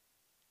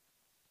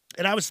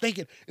 And I was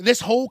thinking,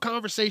 this whole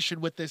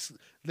conversation with this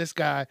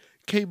guy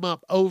came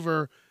up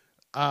over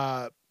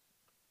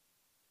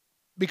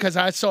because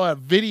I saw a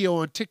video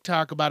on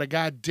TikTok about a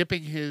guy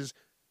dipping his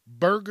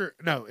burger.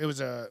 No, it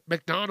was a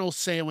McDonald's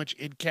sandwich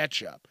in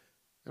ketchup.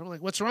 And I'm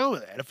like, what's wrong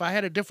with that? If I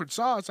had a different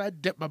sauce,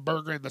 I'd dip my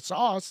burger in the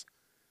sauce.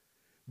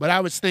 But I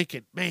was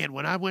thinking, man,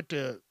 when I went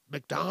to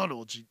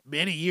McDonald's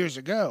many years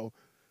ago,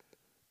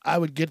 I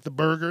would get the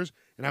burgers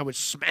and I would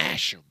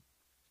smash them.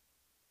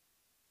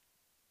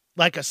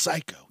 Like a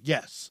psycho,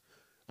 yes.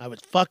 I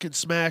would fucking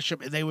smash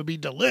them and they would be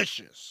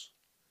delicious.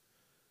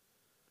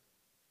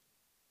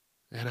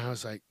 And I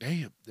was like,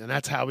 damn. And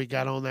that's how we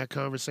got on that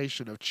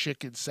conversation of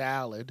chicken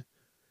salad.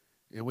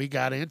 And we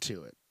got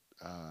into it.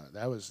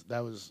 That was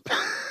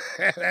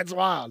that's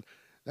wild.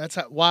 That's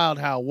wild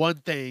how one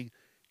thing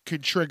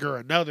can trigger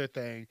another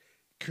thing,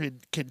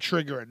 can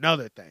trigger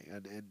another thing.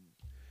 And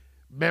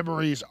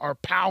memories are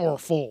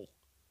powerful.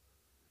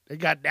 They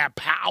got that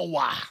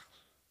power.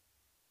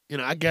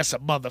 I guess a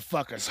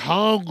motherfucker's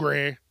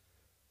hungry.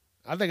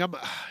 I think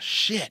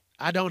shit.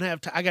 I don't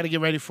have time. I got to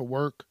get ready for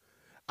work.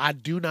 I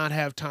do not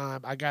have time.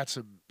 I got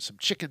some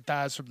chicken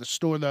thighs from the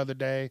store the other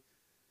day.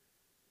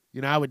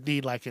 I would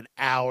need like an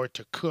hour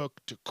to cook,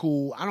 to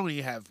cool. I don't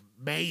even have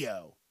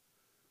mayo.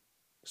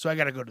 So I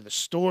got to go to the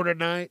store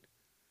tonight.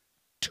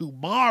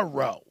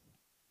 Tomorrow,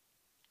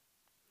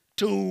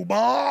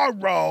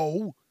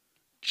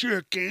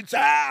 chicken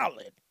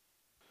salad.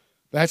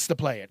 That's the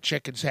plan,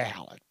 chicken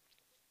salad.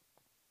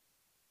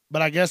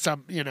 But I guess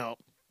I'm,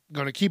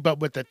 going to keep up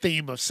with the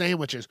theme of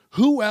sandwiches.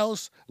 Who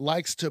else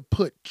likes to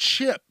put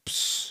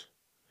chips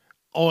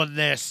on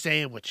their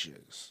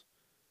sandwiches?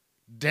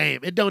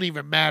 Damn, it don't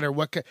even matter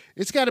what.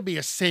 It's got to be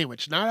a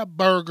sandwich, not a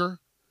burger,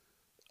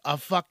 a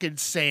fucking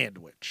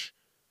sandwich.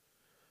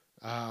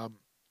 Yeah,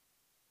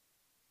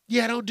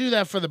 don't do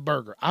that for the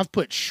burger. I've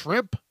put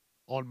shrimp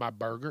on my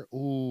burger.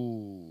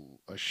 Ooh,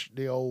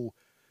 the old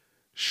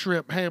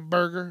shrimp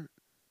hamburger.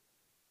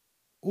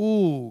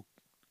 Ooh,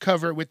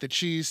 cover it with the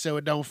cheese so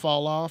it don't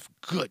fall off.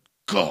 Good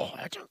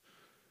God.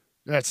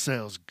 That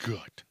sounds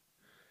good.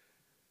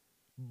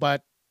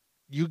 But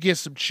you get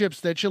some chips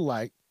that you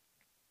like.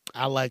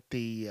 I like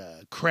the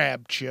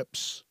crab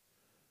chips.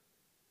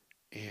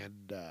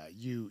 And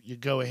you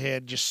go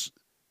ahead and just,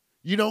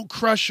 you don't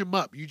crush them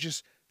up. You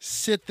just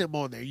sit them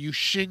on there. You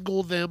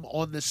shingle them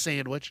on the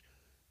sandwich.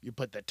 You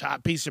put the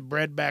top piece of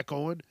bread back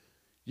on.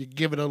 You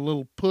give it a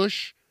little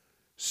push.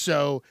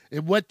 So,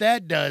 and what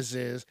that does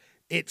is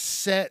it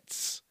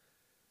sets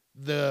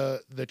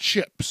the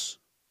chips,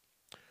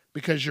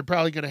 because you're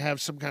probably going to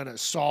have some kind of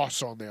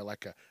sauce on there,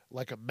 like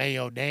a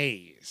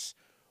mayonnaise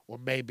or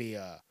maybe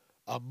a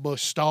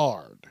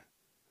mustard.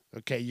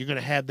 Okay, you're going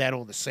to have that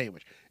on the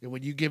sandwich. And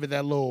when you give it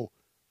that little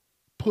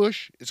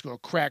push, it's going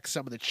to crack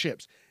some of the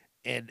chips,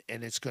 and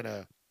it's going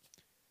to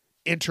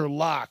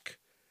interlock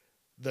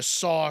the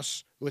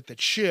sauce with the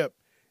chip,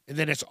 and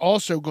then it's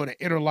also going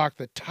to interlock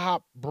the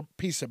top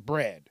piece of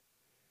bread,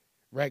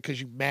 right? Because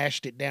you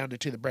mashed it down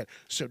into the bread.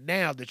 So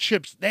now the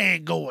chips, they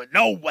ain't going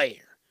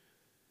nowhere.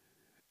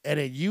 And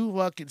then you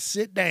fucking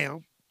sit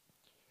down,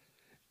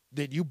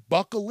 then you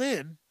buckle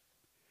in,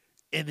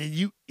 and then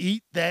you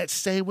eat that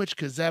sandwich,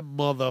 because that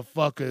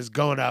motherfucker is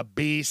going to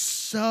be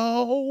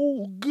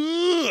so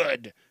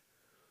good.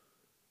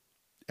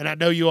 And I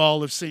know you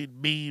all have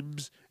seen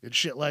memes and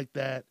shit like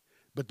that,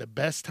 but the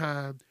best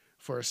time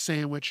for a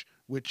sandwich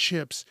with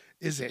chips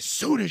is as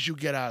soon as you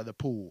get out of the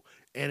pool.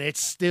 And it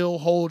still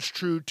holds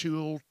true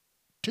to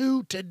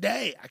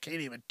today. I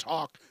can't even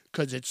talk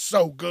because it's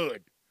so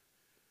good.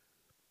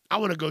 I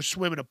want to go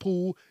swim in a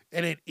pool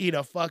and then eat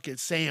a fucking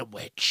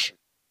sandwich.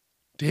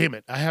 Damn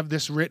it, I have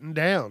this written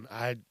down.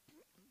 I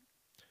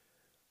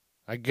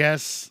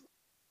guess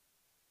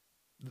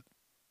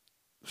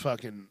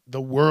fucking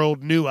the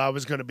world knew I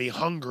was going to be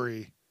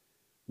hungry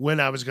when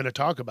I was going to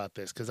talk about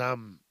this, because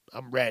I'm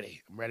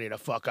ready. I'm ready to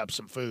fuck up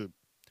some food.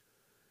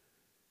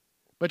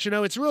 But,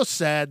 it's real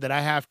sad that I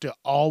have to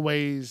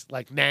always,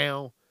 like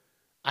now,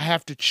 I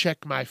have to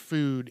check my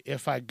food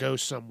if I go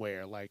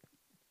somewhere. Like,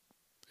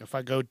 if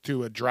I go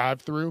to a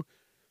drive-thru,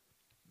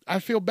 I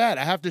feel bad.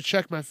 I have to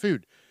check my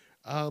food.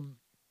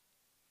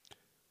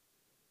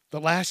 The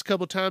last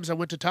couple times I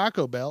went to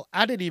Taco Bell,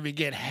 I didn't even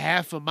get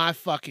half of my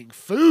fucking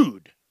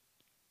food.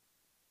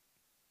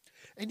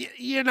 And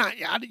you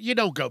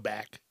don't go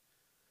back.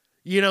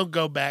 You don't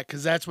go back,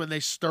 because that's when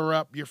they stir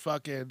up your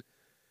fucking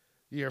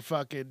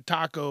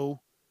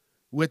taco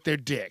with their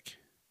dick,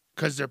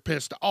 because they're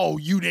pissed. Oh,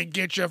 you didn't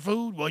get your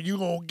food? Well, you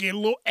gonna get a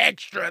little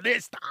extra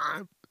this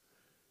time.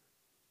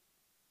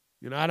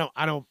 I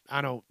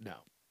don't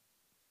know.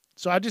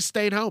 So I just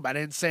stayed home. I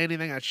didn't say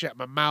anything. I shut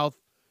my mouth.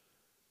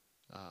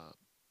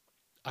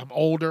 I'm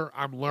older.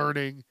 I'm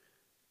learning.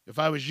 If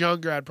I was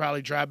younger, I'd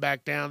probably drive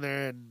back down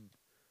there and,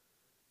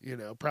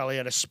 probably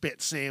had a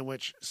spit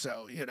sandwich.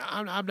 So,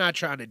 I'm not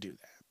trying to do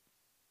that.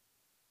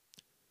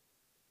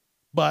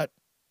 But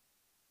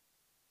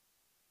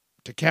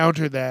to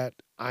counter that,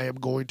 I am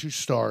going to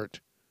start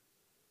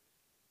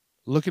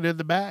looking in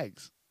the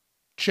bags,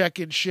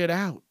 checking shit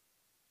out.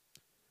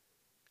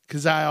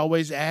 Because I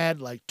always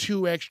add like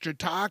 2 extra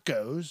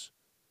tacos,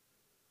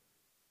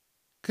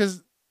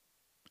 because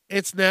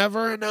it's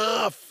never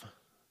enough.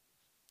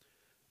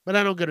 But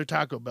I don't go to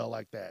Taco Bell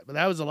like that. But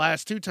that was the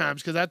last 2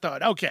 times, because I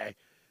thought, okay,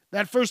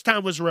 that first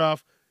time was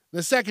rough.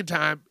 The second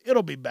time,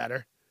 it'll be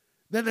better.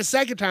 Then the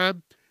second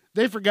time,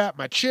 they forgot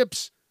my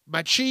chips,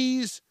 my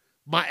cheese,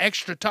 my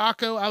extra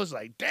taco. I was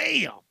like,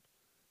 damn,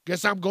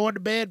 guess I'm going to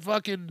bed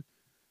fucking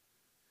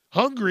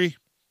hungry.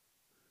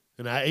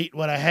 And I ate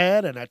what I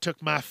had, and I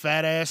took my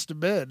fat ass to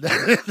bed.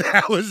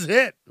 That was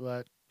it.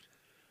 But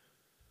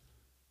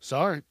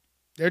sorry.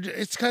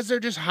 It's because they're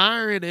just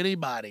hiring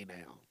anybody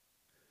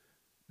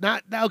now.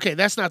 Okay,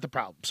 that's not the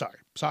problem. Sorry.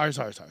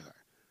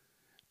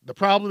 The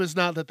problem is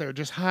not that they're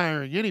just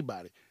hiring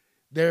anybody.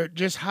 They're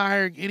just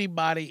hiring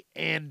anybody,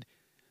 and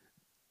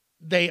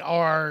they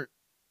are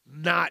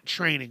not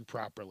training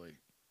properly.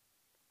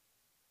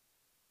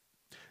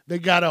 They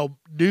got a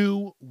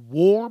new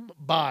warm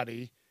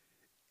body,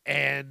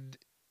 and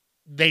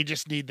they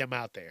just need them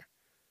out there.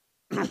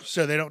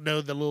 So they don't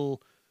know the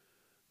little,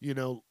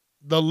 the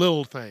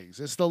little things.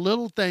 It's the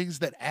little things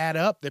that add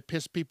up that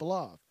piss people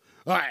off.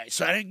 All right,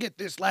 so I didn't get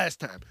this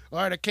last time. All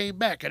right, I came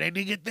back. I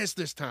didn't get this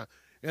time.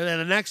 And then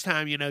the next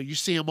time, you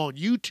see them on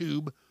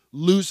YouTube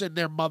losing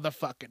their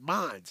motherfucking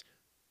minds.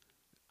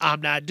 I'm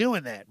not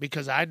doing that,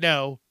 because I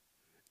know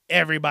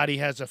everybody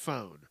has a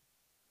phone.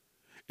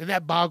 And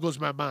that boggles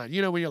my mind.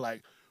 When you're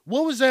like,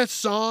 what was that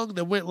song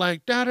that went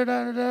like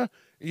da-da-da-da-da?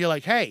 And you're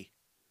like, hey,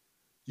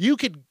 you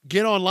could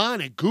get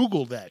online and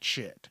Google that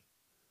shit.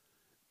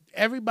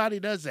 Everybody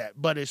does that.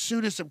 But as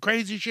soon as some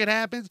crazy shit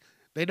happens,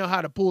 they know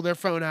how to pull their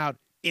phone out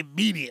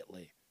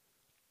immediately.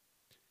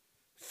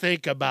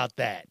 Think about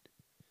that.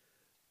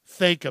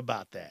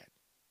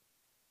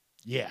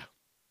 Yeah,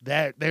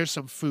 there's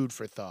some food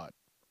for thought.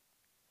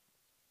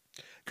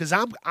 Because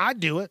I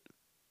do it.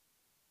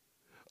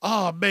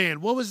 Oh,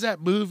 man, what was that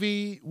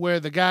movie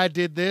where the guy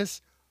did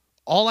this?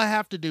 All I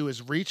have to do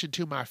is reach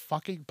into my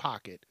fucking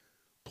pocket,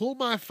 pull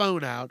my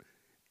phone out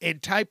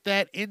and type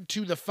that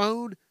into the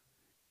phone,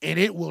 and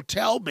it will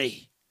tell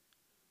me.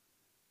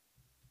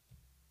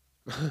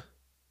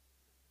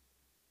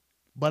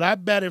 But I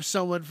bet if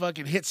someone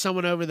fucking hit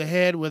someone over the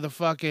head with a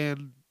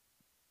fucking,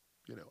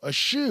 a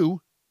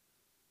shoe,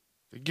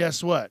 then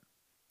guess what?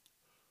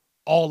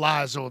 All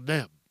eyes on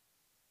them.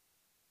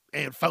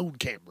 And phone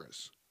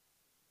cameras.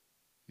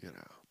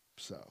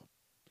 So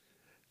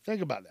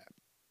think about that.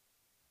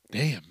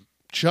 Damn,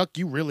 Chuck,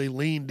 you really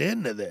leaned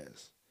into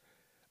this.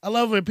 I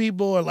love when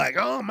people are like,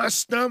 oh, my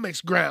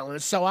stomach's growling,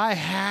 so I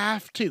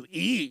have to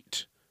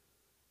eat.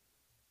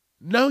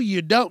 No,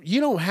 you don't.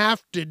 You don't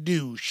have to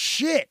do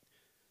shit.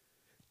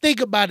 Think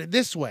about it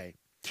this way.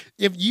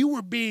 If you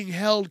were being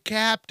held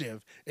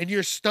captive and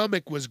your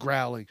stomach was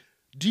growling,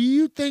 do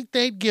you think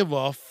they'd give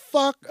a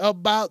fuck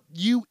about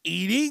you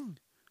eating?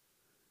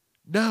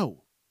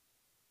 No.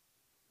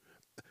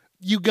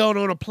 You going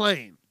on a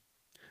plane.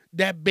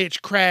 That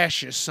bitch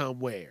crashes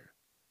somewhere.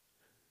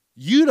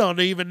 You don't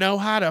even know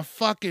how to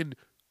fucking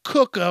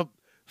cook a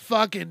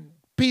fucking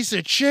piece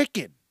of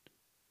chicken.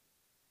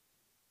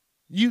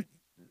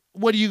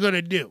 What are you going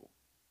to do?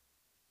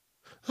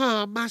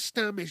 Oh, my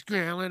stomach's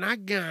growling. I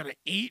gotta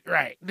eat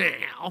right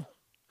now.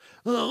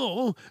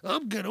 Oh,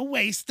 I'm going to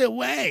waste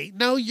away.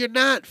 No, you're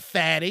not,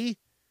 fatty.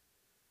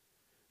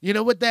 You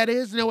know what that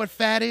is? You know what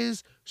fat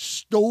is?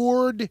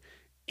 Stored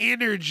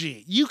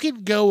energy. You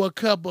can go a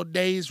couple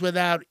days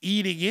without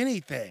eating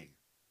anything.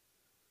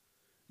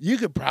 You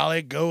could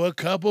probably go a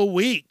couple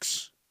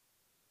weeks.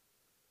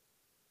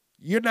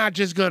 You're not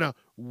just going to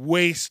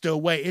waste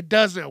away. It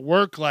doesn't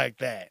work like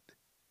that.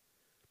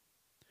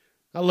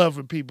 I love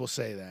when people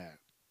say that.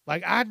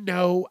 Like, I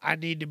know I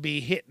need to be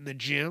hitting the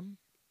gym,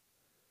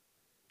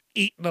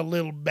 eating a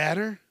little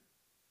better.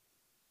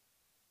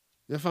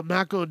 If I'm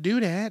not going to do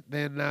that,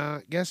 then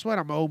guess what?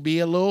 I'm going to be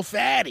a little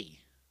fatty.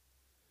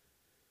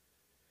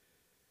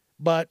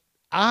 But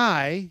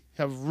I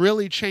have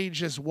really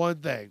changed this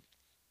one thing.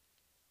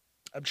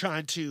 I'm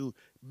trying to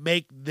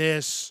make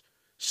this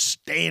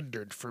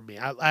standard for me.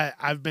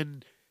 I've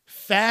been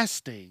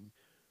fasting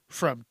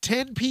from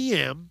 10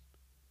 p.m.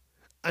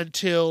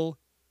 until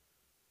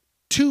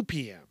 2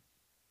 p.m.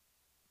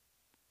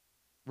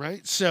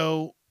 Right?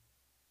 So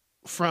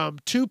from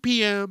 2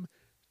 p.m.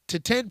 to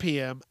 10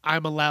 p.m.,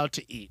 I'm allowed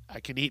to eat. I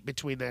can eat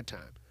between that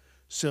time.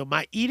 So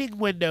my eating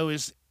window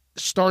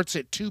starts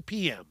at 2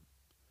 p.m.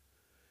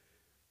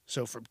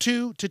 So from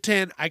 2 to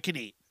 10, I can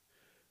eat.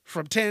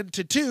 From 10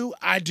 to 2,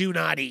 I do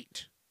not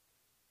eat.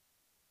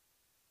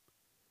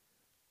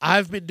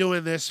 I've been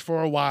doing this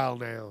for a while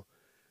now.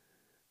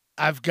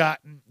 I've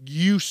gotten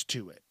used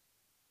to it.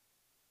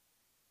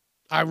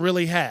 I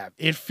really have.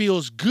 It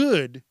feels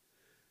good.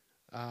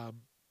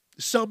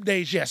 Some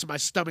days, yes, my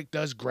stomach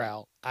does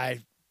growl.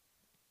 I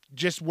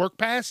just work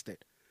past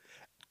it.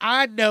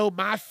 I know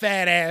my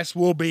fat ass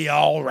will be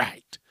all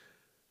right.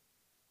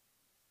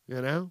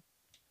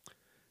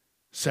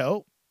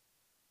 So,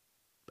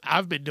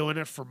 I've been doing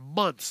it for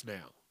months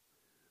now.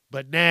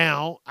 But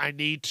now I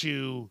need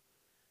to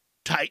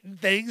tighten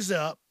things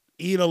up,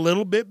 eat a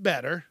little bit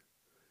better,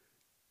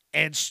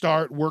 and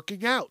start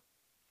working out.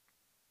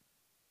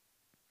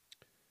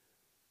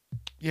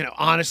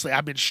 Honestly,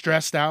 I've been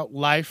stressed out.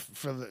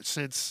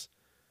 Since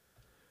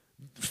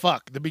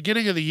the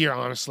beginning of the year,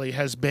 honestly,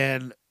 has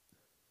been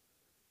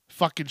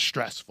fucking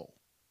stressful.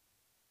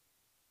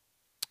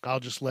 I'll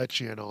just let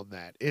you in on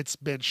that. It's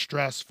been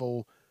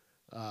stressful.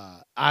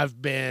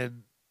 I've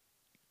been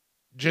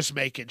just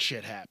making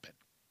shit happen.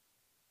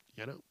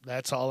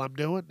 That's all I'm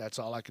doing. That's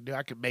all I can do.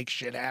 I can make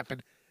shit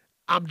happen.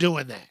 I'm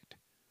doing that.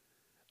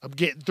 I'm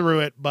getting through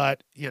it,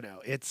 but,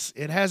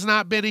 it has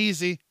not been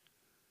easy.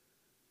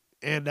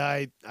 And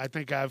I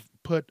think I've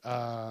put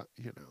on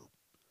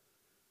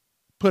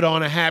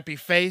a happy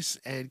face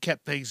and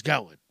kept things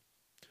going.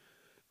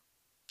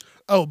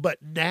 Oh, but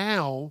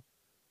now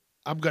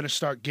I'm going to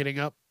start getting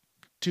up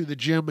to the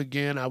gym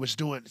again. I was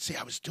doing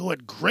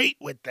great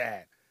with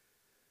that.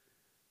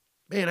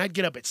 Man, I'd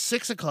get up at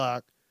 6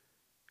 o'clock,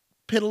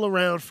 piddle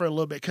around for a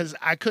little bit because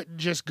I couldn't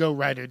just go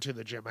right into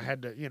the gym. I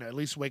had to, at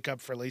least wake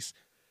up for at least,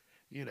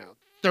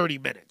 30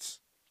 minutes.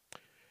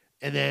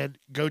 And then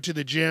go to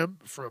the gym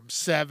from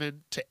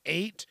 7 to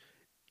 8.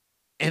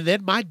 And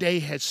then my day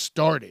has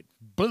started.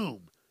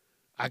 Boom.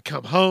 I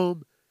come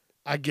home.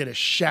 I get a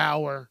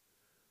shower.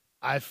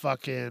 I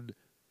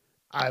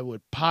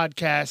would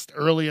podcast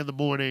early in the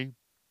morning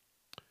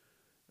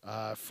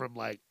from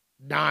like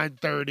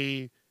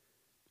 9:30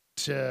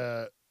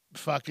 to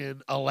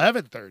fucking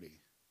 11:30.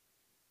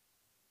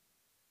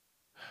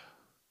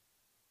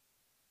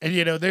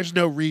 And, there's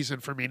no reason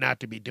for me not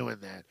to be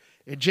doing that.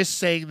 And just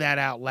saying that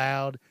out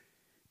loud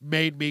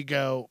made me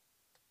go,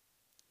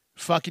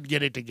 fucking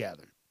get it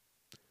together.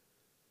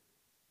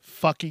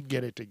 Fucking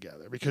get it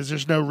together. Because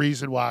there's no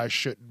reason why I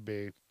shouldn't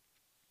be.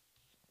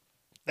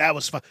 That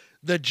was fun.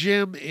 The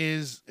gym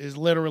is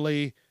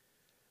literally,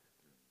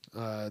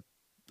 I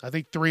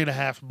think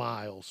 3.5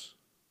 miles.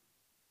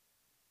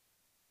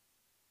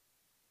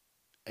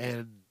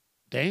 And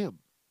damn.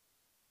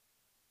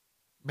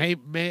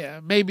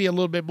 maybe a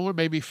little bit more,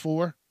 maybe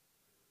 4,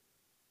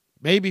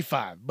 maybe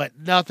 5, but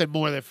nothing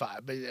more than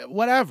 5. But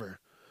whatever,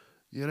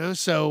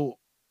 So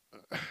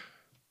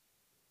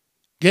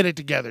get it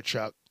together,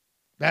 Chuck.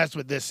 That's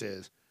what this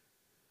is.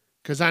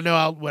 Because I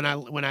know when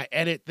I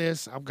edit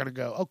this, I'm gonna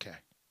go, okay,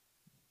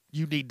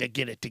 you need to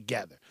get it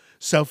together.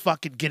 So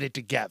fucking get it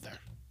together.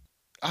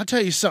 I'll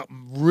tell you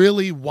something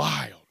really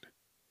wild.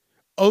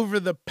 Over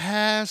the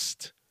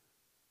past,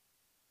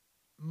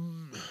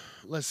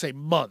 let's say,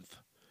 month,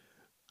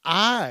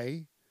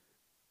 I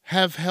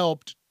have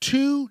helped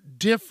 2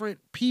 different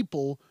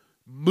people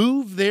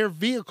move their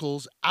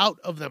vehicles out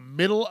of the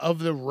middle of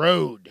the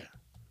road.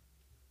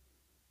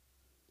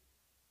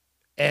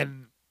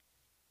 And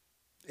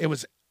it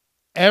was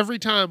every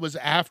time was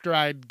after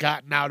I'd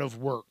gotten out of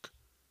work.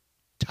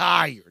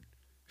 Tired.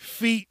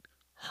 Feet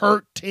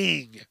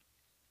hurting.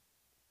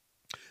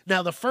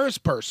 Now, the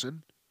first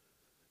person,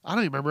 I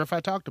don't even remember if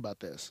I talked about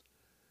this,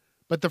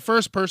 but the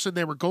first person,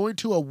 they were going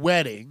to a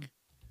wedding.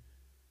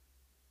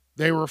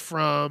 They were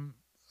from,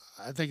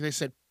 I think they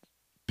said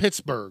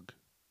Pittsburgh.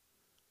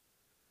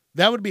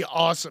 That would be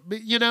awesome.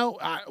 But,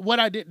 what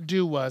I didn't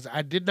do was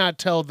I did not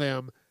tell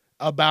them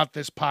about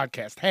this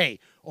podcast. Hey,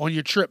 on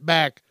your trip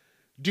back,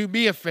 do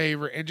me a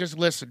favor and just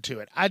listen to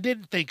it. I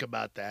didn't think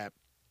about that.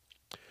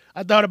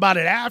 I thought about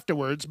it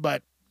afterwards,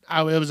 but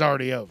it was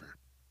already over.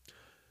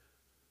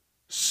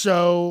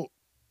 So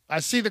I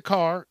see the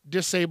car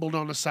disabled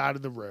on the side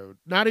of the road.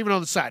 Not even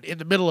on the side, in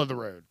the middle of the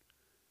road.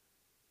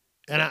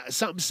 And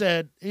something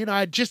said,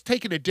 I'd just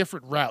taken a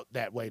different route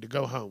that way to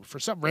go home for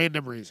some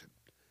random reason.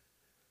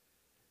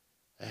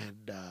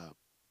 And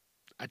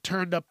I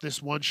turned up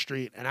this one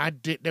street, and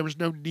there was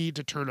no need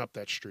to turn up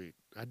that street.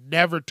 I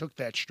never took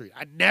that street.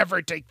 I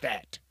never take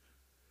that.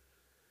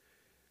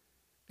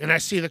 And I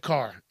see the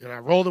car, and I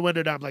roll the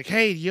window down. I'm like,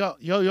 hey, you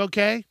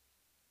okay?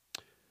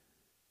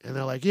 And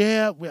they're like,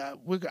 yeah, I'm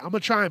going to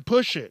try and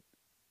push it.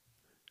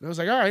 And I was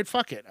like, all right,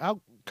 fuck it.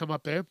 I'll come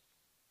up there.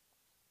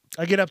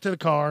 I get up to the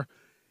car,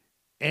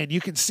 and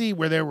you can see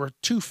where there were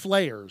 2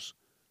 flares.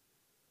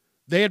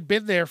 They had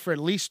been there for at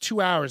least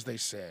 2 hours, they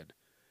said.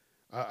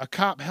 A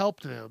cop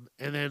helped them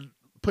and then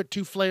put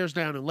 2 flares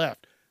down and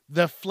left.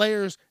 The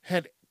flares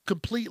had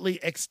completely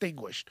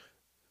extinguished.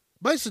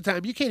 Most of the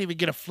time, you can't even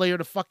get a flare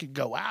to fucking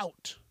go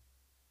out.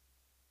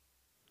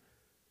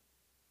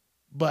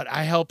 But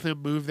I helped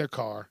them move their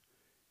car.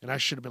 And I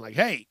should have been like,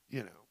 hey,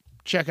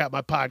 check out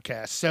my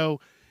podcast. So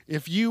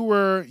if you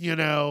were,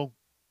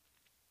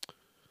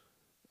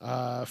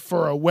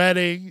 for a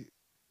wedding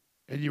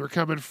and you were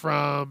coming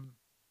from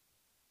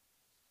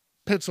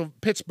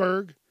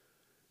Pittsburgh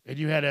and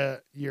you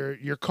had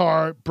your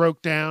car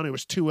broke down, it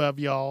was 2 of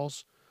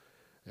y'all's,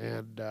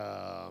 and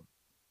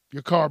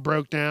your car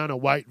broke down, a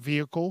white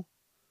vehicle,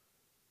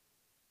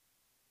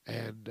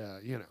 and,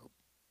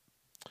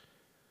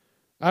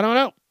 I don't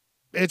know.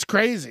 It's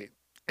crazy.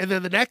 And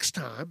then the next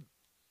time,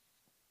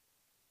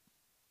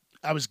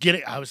 I was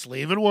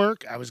leaving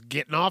work. I was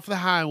getting off the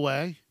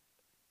highway.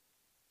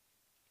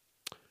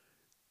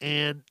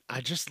 And I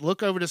just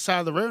look over the side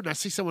of the road and I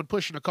see someone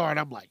pushing a car. And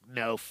I'm like,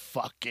 no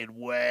fucking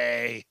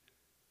way.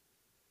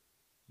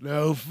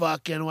 No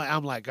fucking way.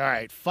 I'm like, all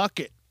right, fuck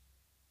it.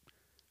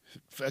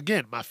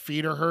 Again, my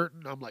feet are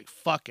hurting. I'm like,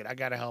 fuck it. I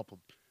got to help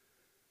them.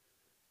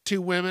 2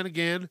 women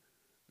again.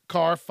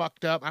 Car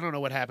fucked up. I don't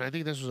know what happened. I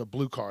think this was a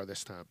blue car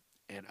this time.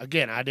 And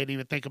again, I didn't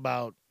even think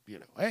about,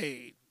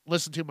 hey,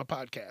 listen to my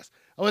podcast.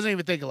 I wasn't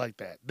even thinking like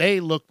that. They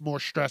looked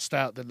more stressed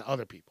out than the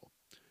other people.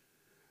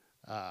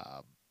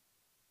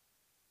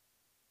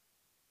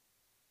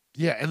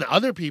 Yeah, and the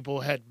other people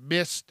had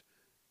missed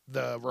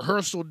the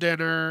rehearsal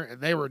dinner,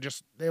 and they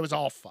was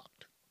all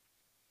fucked.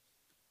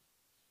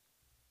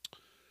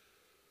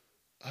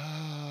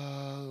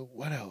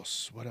 What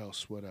else?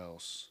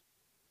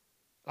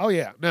 Oh,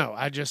 yeah, no,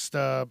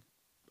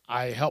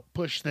 I helped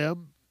push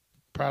them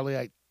probably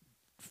like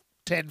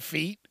 10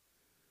 feet.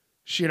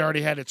 She had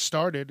already had it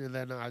started, and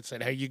then I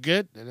said, hey, you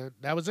good? And then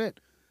that was it.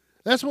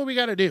 That's what we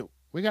got to do.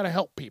 We got to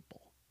help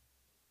people.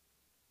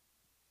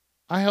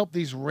 I helped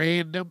these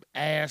random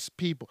ass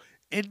people.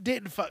 It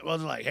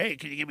wasn't like, hey,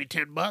 can you give me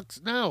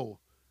 $10? No.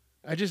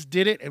 I just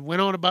did it and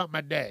went on about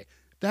my day.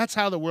 That's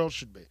how the world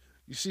should be.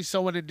 You see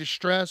someone in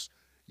distress,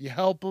 you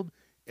help them,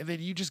 and then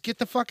you just get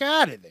the fuck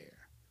out of there.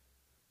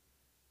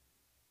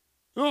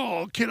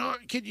 Oh, can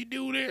you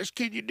do this?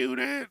 Can you do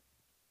that?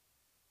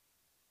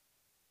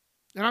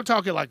 And I'm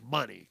talking like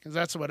money, because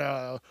that's what,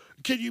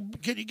 can you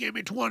give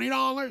me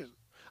 $20?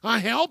 I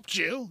helped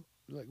you.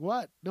 Like,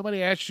 what?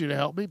 Nobody asked you to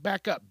help me.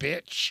 Back up,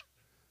 bitch.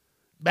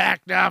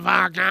 Back the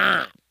fuck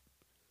up.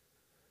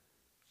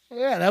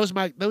 Yeah, that was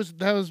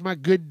my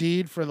good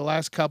deed for the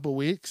last couple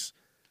weeks.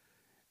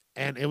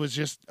 And it was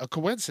just a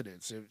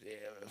coincidence.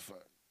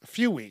 A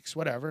few weeks,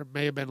 whatever. It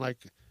may have been like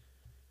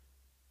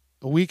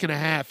a week and a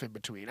half in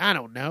between. I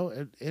don't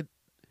know.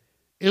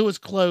 It was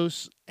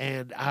close,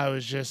 and I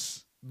was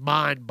just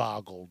mind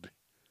boggled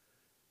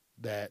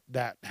that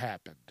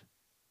happened.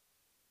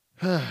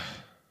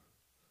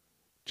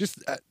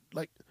 Just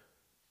like,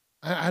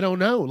 I don't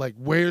know. Like,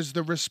 where's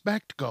the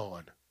respect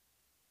gone?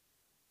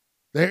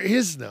 There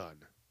is none.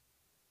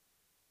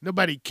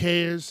 Nobody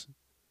cares.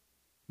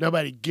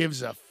 Nobody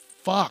gives a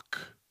fuck.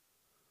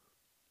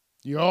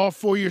 You're all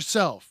for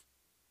yourself.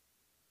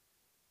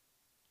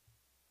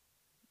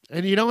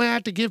 And you don't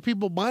have to give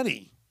people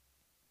money.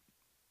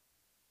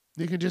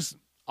 You can just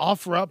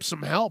offer up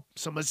some help,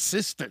 some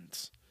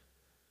assistance.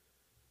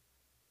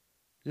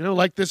 You know,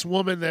 like this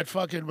woman that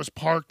fucking was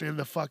parked in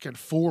the fucking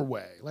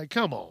four-way. Like,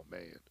 come on,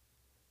 man.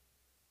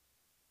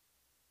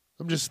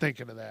 I'm just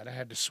thinking of that. I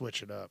had to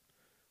switch it up.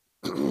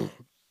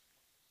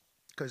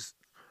 Because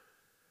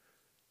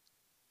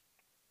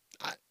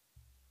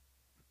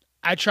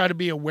I try to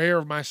be aware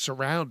of my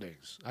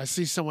surroundings. I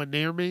see someone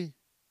near me,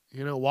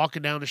 you know,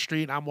 walking down the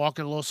street, and I'm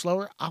walking a little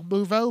slower, I'll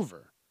move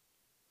over.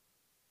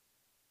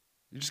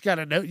 You just got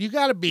to know, you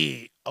got to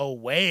be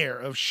aware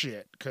of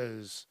shit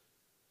because,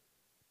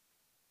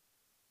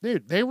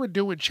 dude, they were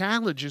doing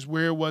challenges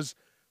where it was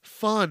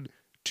fun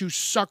to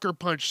sucker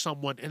punch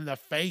someone in the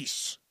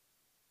face.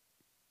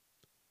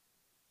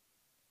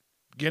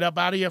 Get up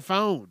out of your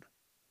phone.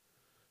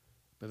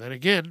 But then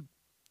again,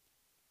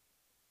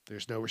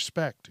 there's no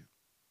respect.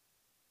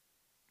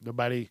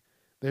 Nobody,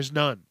 there's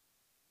none.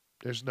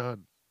 There's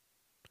none.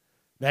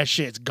 That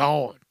shit's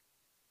gone.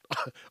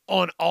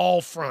 On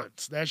all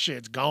fronts, that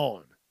shit's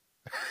gone.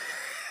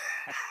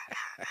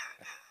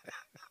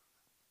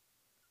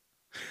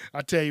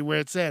 I'll tell you where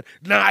it's at.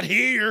 Not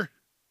here.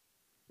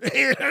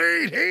 It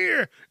ain't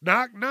here.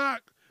 Knock,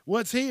 knock.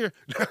 What's here?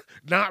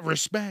 Not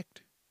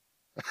respect.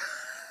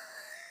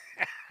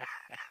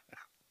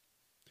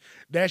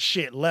 That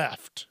shit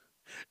left.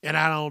 And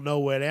I don't know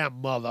where that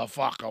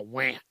motherfucker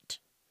went.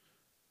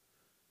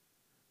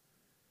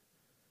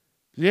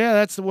 Yeah,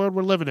 that's the world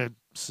we're living in.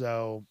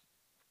 So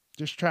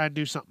just try and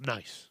do something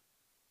nice.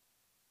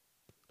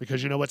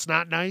 Because you know what's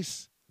not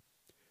nice?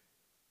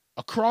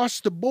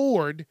 Across the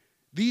board,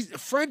 these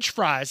French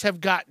fries have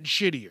gotten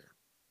shittier.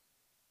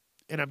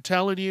 And I'm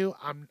telling you,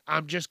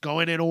 I'm just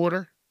going in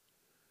order.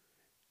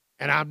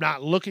 And I'm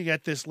not looking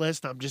at this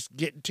list. I'm just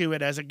getting to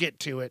it as I get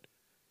to it.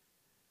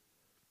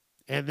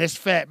 And this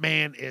fat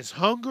man is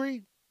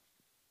hungry.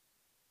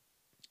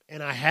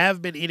 And I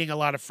have been eating a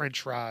lot of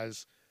French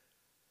fries.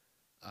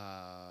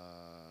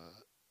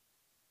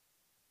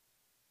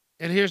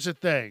 And here's the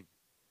thing.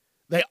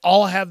 They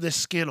all have the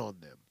skin on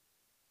them.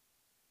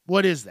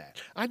 What is that?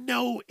 I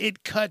know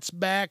it cuts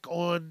back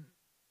on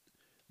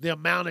the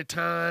amount of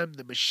time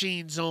the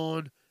machine's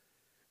on.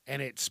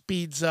 And it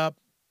speeds up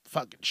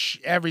fucking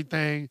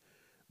everything.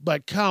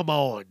 But come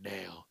on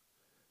now.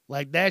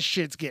 Like, that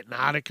shit's getting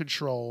out of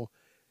control.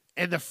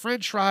 And the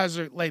French fries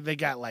are like, they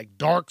got like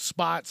dark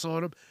spots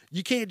on them.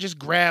 You can't just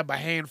grab a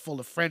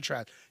handful of French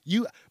fries.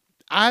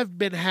 I've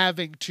been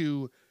having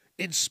to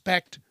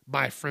inspect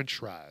my French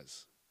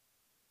fries.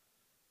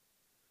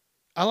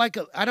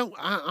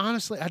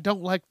 Honestly, I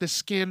don't like the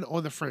skin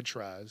on the French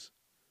fries.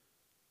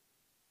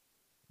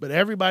 But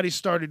everybody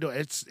started doing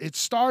it. It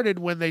started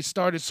when they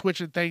started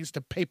switching things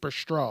to paper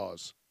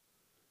straws.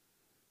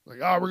 Like,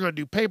 oh, we're going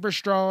to do paper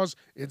straws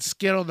and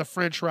skin on the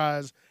French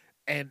fries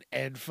and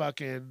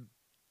fucking...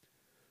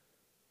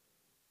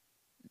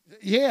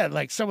 Yeah,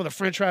 like some of the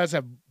French fries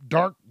have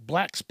dark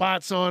black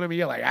spots on them. And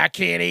you're like, I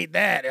can't eat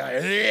that.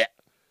 Like, ugh.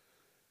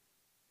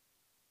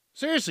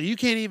 Seriously, you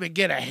can't even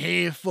get a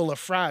handful of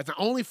fries. The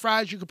only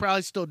fries you could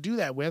probably still do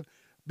that with,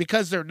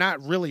 because they're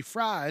not really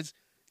fries,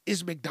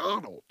 is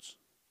McDonald's.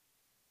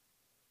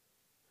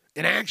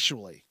 And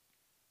actually,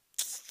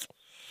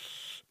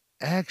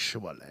 if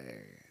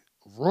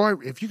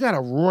you got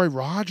a Roy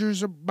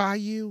Rogers by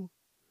you,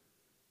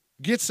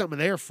 get some of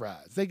their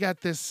fries. They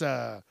got this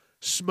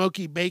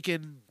smoky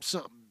bacon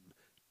something,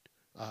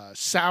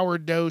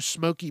 sourdough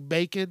smoky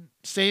bacon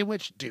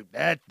sandwich. Dude,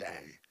 that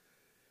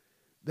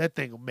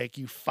thing will make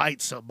you fight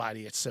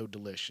somebody. It's so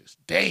delicious.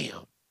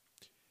 Damn.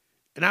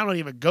 And I don't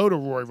even go to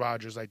Roy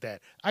Rogers like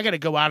that. I got to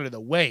go out of the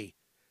way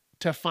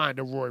to find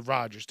a Roy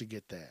Rogers to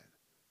get that.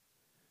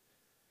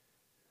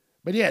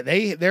 But yeah,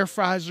 their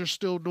fries are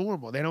still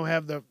normal. They don't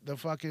have the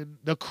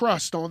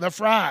crust on the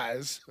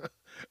fries.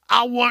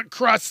 I want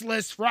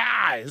crustless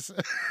fries.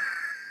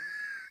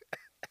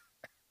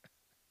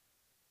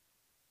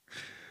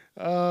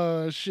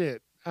 Oh,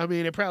 shit. I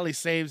mean, it probably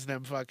saves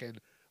them fucking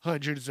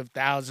hundreds of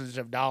thousands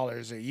of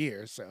dollars a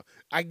year. So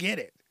I get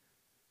it.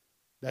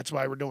 That's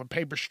why we're doing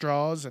paper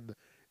straws, and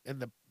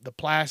the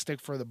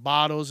plastic for the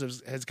bottles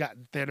has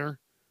gotten thinner.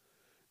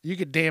 You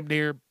could damn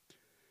near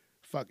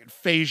fucking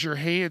phase your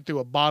hand through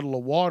a bottle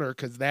of water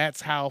because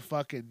that's how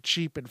fucking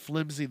cheap and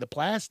flimsy the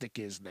plastic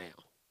is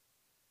now.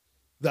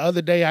 The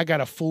other day, I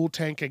got a full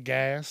tank of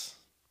gas,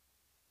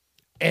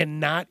 and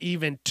not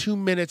even 2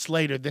 minutes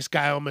later, this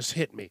guy almost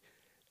hit me.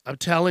 I'm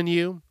telling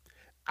you,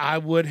 I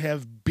would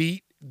have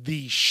beat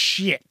the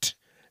shit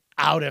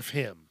out of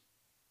him.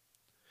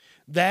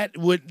 That's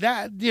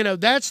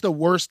the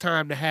worst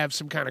time to have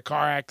some kind of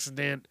car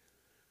accident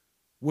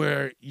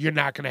where you're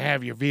not going to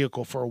have your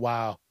vehicle for a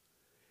while,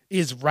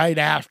 is right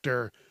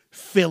after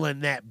filling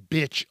that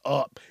bitch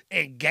up.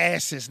 And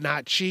gas is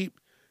not cheap.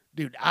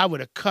 Dude, I would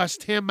have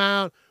cussed him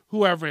out,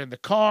 whoever in the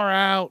car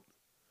out.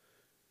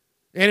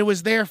 And it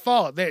was their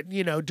fault that,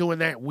 doing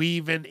that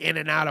weaving in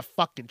and out of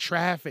fucking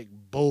traffic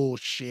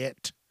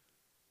bullshit.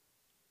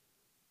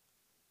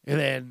 And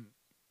then,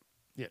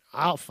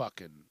 I'll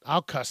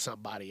cuss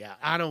somebody out.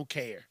 I don't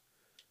care.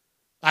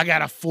 I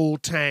got a full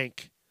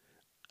tank.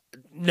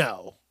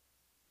 No.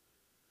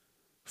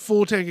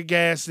 Full tank of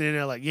gas, and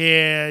they're like,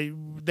 yeah,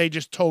 they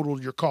just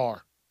totaled your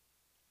car.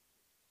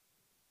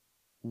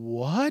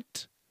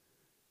 What?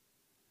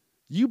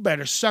 You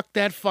better suck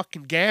that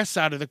fucking gas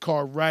out of the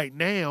car right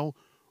now,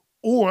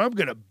 or I'm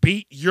going to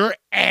beat your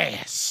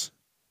ass.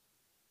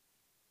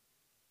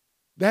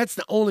 That's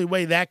the only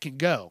way that can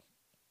go.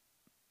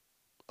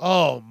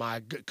 Oh, my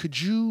God.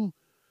 Could you?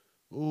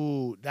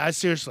 Ooh,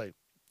 seriously,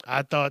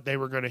 I thought they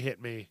were going to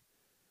hit me.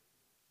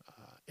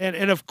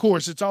 And of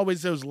course, it's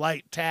always those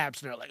light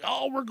taps. And they're like,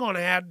 oh, we're going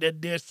to have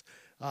this.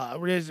 We're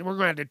going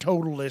to have to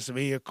total this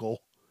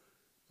vehicle.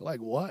 Like,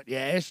 what?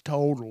 Yeah, it's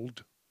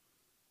totaled.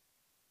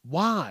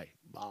 Why?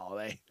 Oh,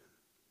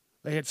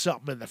 they had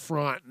something in the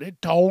front and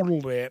it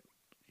totaled it.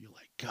 You're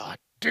like, God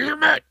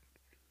damn it.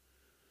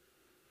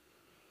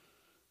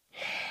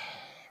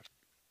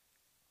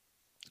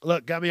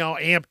 Look, got me all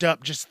amped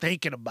up just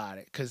thinking about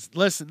it. Because,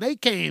 listen, they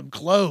came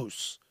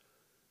close.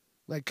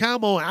 Like,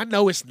 come on. I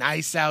know it's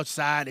nice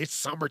outside. It's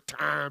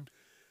summertime.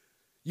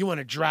 You want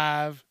to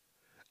drive.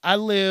 I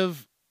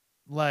live,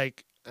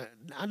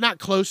 I'm not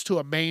close to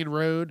a main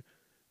road,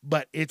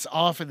 but it's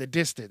off in the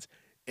distance.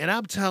 And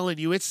I'm telling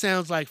you, it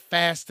sounds like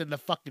Fast and the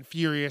fucking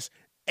Furious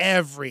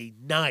every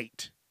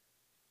night.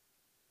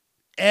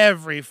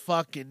 Every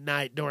fucking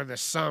night during the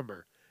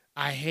summer.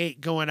 I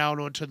hate going out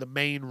onto the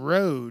main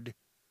road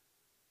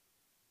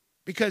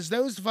because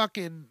those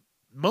fucking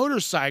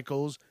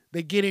motorcycles,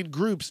 they get in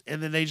groups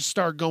and then they just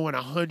start going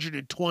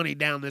 120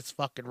 down this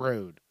fucking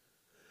road.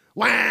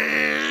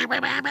 And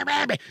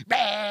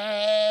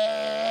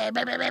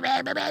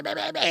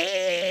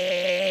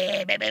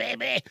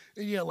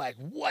you're like,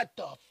 what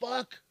the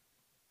fuck?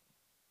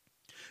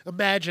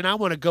 Imagine I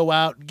want to go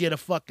out and get a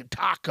fucking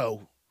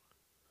taco.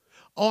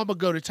 Oh, I'm going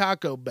to go to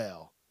Taco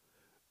Bell.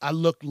 I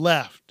looked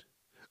left.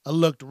 I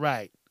looked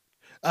right.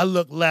 I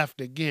looked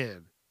left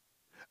again.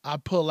 I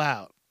pull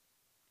out.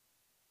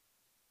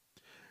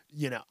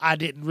 I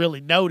didn't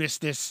really notice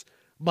this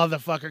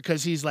motherfucker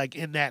because he's like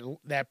in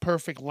that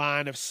perfect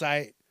line of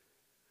sight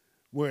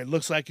where it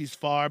looks like he's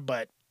far,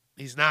 but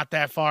he's not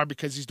that far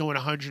because he's doing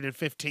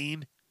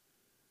 115.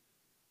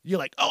 You're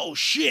like, oh,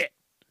 shit.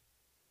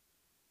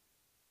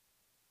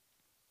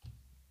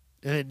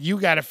 And then you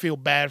got to feel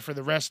bad for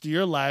the rest of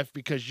your life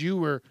because you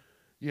were,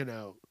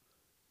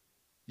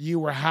 you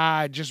were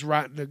high just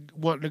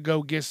wanting to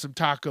go get some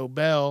Taco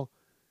Bell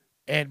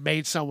and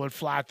made someone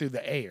fly through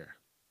the air.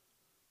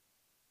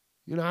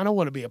 I don't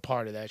want to be a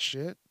part of that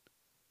shit.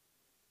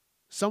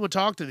 Someone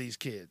talk to these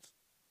kids.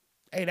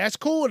 Hey, that's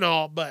cool and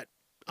all, but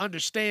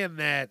understand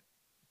that,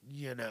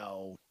 you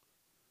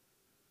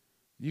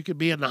could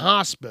be in the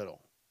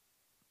hospital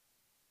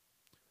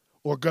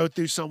or go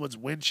through someone's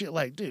windshield.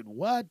 Like, dude,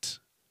 what?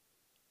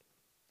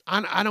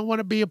 I don't want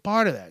to be a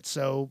part of that.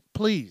 So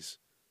please,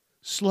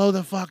 slow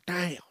the fuck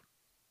down.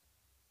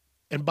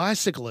 And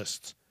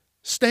bicyclists,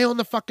 stay on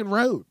the fucking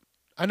road.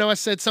 I know I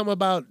said something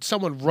about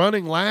someone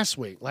running last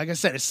week. Like I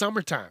said, it's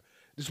summertime.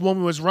 This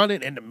woman was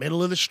running in the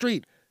middle of the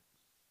street.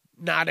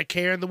 Not a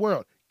care in the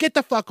world. Get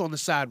the fuck on the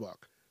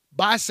sidewalk.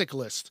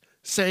 Bicyclists,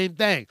 same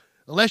thing.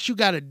 Unless you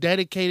got a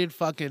dedicated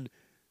fucking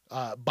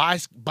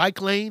bike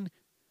lane,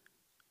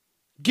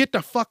 get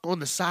the fuck on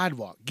the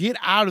sidewalk. Get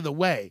out of the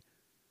way.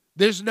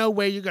 There's no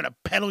way you're going to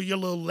pedal your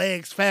little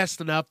legs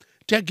fast enough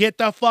to get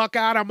the fuck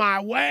out of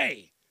my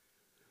way.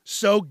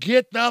 So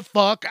get the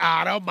fuck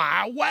out of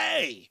my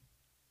way.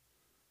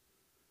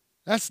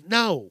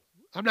 No,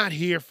 I'm not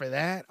here for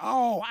that.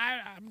 Oh,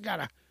 I'm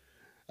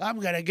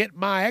gonna get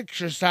my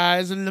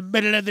exercise in the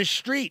middle of the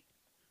street.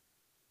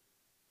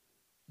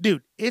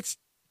 Dude, it's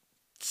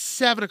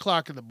 7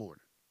 o'clock in the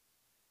morning.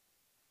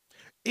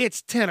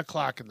 It's 10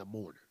 o'clock in the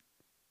morning.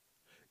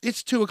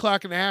 It's 2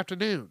 o'clock in the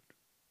afternoon.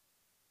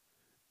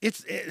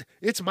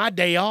 It's my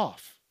day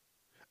off.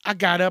 I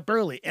got up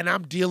early and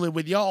I'm dealing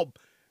with y'all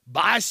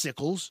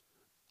bicycles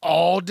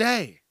all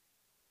day.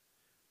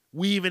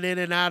 Weaving in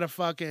and out of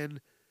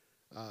fucking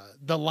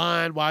the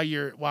line while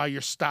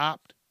you're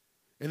stopped.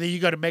 And then you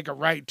got to make a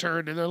right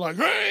turn and they're like,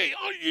 hey,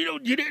 you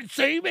didn't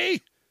see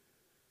me?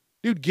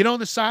 Dude, get on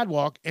the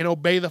sidewalk and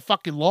obey the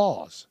fucking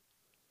laws.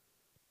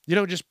 You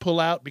don't just pull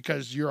out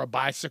because you're a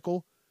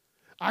bicycle.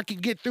 I can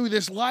get through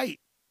this light.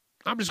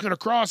 I'm just going to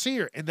cross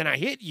here. And then I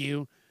hit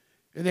you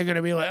and they're going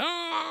to be like,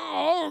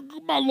 oh,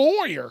 my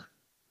lawyer.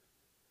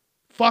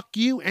 Fuck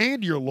you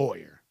and your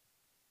lawyer.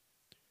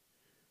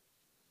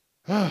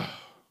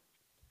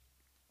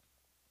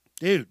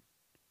 Dude,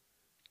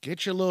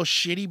 get your little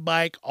shitty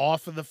bike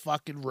off of the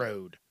fucking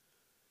road.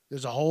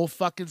 There's a whole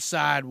fucking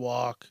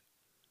sidewalk.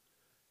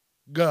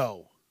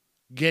 Go.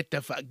 Get.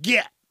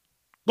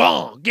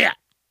 Go, get.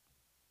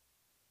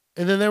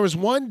 And then there was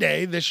one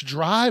day, this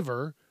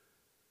driver,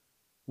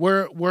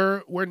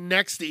 we're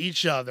next to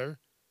each other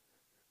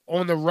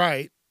on the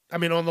right,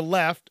 on the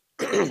left,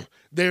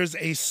 there's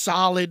a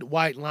solid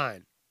white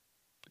line.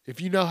 If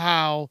you know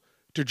how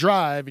to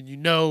drive and you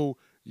know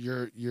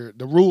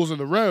the rules of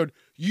the road,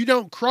 you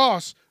don't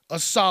cross a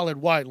solid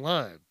white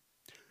line.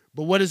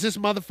 But what does this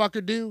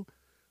motherfucker do?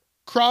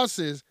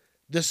 Crosses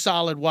the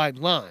solid white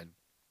line.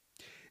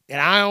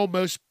 And I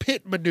almost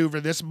pit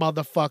maneuver this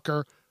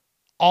motherfucker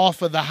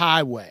off of the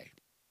highway.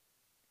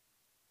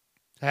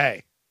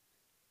 Hey,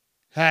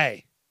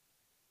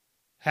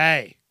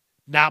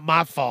 not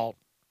my fault.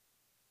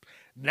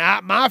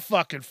 Not my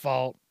fucking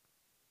fault.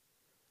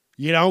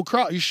 You don't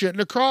cross. You shouldn't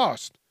have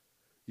crossed.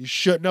 You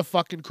shouldn't have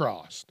fucking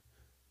crossed.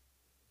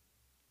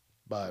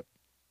 But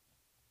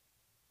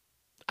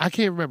I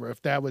can't remember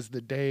if that was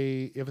the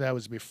day, if that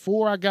was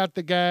before I got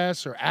the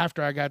gas or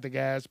after I got the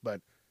gas,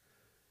 but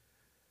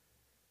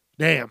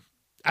damn,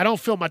 I don't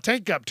fill my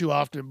tank up too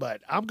often,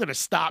 but I'm going to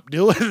stop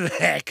doing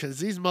that because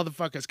these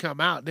motherfuckers come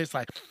out and it's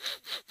like,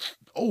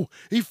 oh,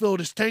 he filled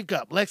his tank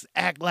up. Let's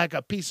act like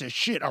a piece of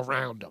shit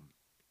around him.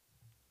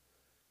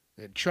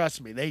 And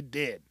trust me, they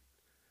did.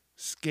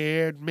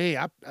 Scared me.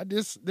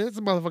 This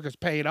motherfucker's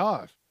paid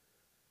off.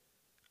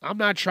 I'm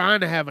not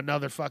trying to have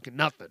another fucking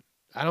nothing.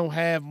 I don't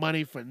have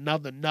money for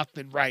another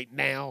nothing right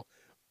now,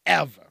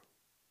 ever.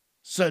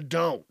 So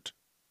don't.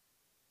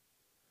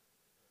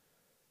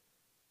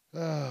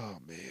 Oh,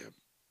 man.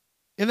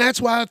 And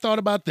that's why I thought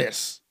about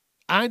this.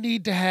 I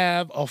need to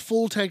have a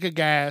full tank of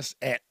gas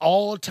at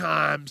all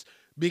times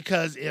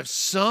because if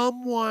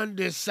someone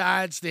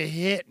decides to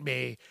hit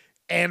me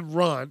and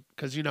run,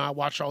 because, you know, I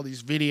watch all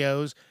these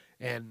videos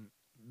and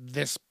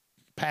this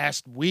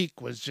past week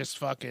was just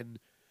fucking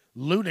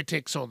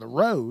lunatics on the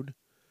road.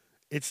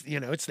 It's, you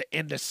know, it's the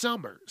end of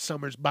summer.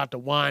 Summer's about to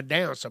wind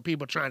down, so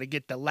people trying to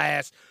get the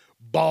last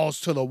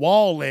balls to the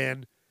wall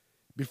in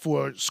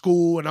before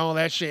school and all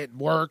that shit and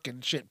work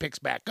and shit picks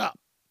back up.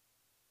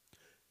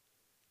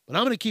 But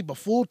I'm going to keep a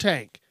full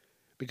tank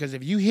because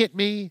if you hit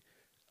me,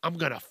 I'm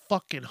going to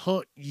fucking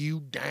hunt you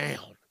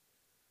down.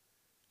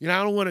 You know,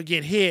 I don't want to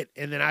get hit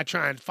and then I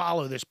try and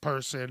follow this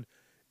person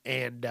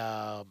and,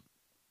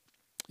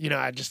 you know,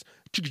 I just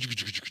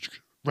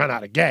run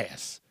out of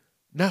gas.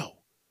 No.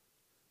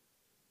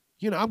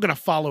 You know, I'm going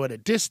to follow at a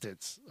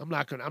distance. I'm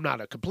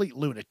not a complete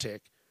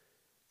lunatic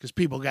because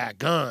people got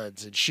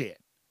guns and shit.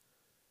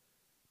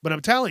 But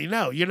I'm telling you,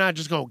 no, you're not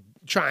just going to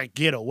try and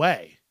get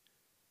away.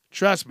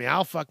 Trust me,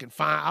 I'll fucking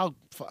find,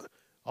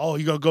 oh,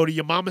 you going to go to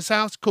your mama's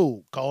house?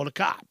 Cool. Call the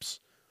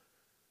cops.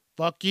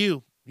 Fuck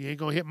you. You ain't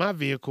going to hit my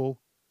vehicle.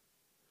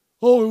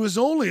 Oh, it was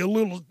only a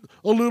little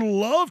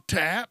love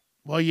tap.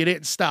 Well, you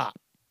didn't stop.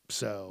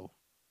 So,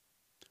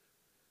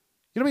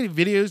 you know how many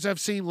videos I've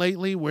seen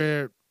lately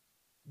where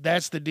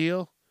that's the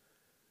deal?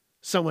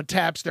 Someone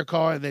taps their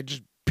car and then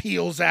just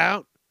peels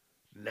out?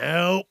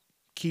 Nope.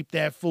 Keep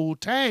that full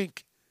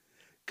tank.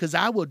 Because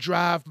I will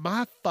drive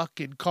my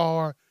fucking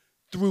car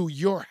through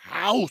your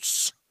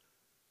house.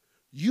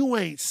 You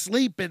ain't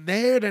sleeping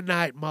there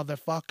tonight,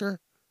 motherfucker.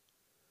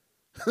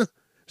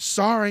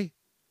 Sorry.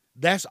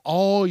 That's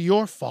all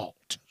your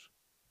fault.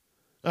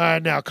 All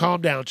right, now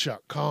calm down,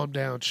 Chuck. Calm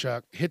down,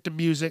 Chuck. Hit the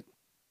music.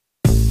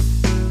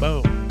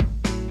 Boom.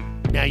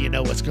 Now you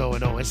know what's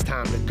going on. It's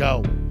time to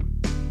go.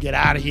 Get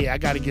out of here. I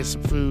got to get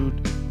some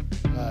food.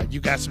 You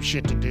got some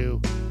shit to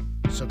do.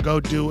 So go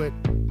do it.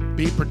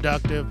 Be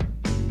productive.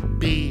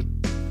 Be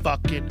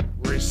fucking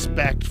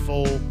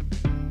respectful.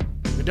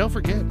 And don't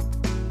forget,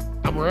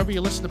 I'm wherever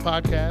you listen to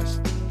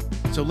podcasts.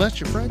 So let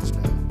your friends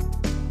know.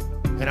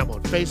 And I'm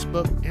on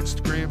Facebook,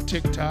 Instagram,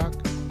 TikTok,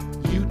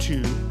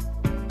 YouTube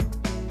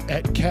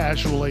at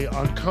Casually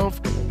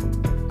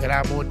Uncomfortable. And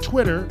I'm on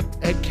Twitter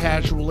at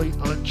Casually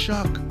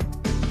Unchuck.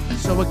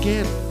 So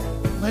again,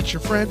 let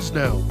your friends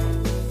know.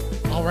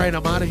 All right,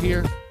 I'm out of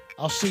here.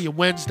 I'll see you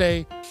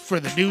Wednesday for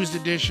the news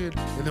edition,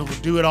 and then we'll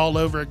do it all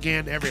over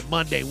again every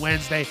Monday,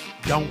 Wednesday.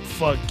 Don't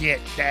forget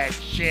that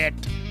shit.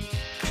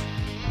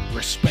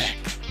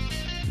 Respect.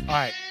 All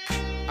right,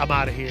 I'm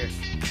out of here.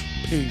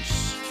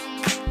 Peace.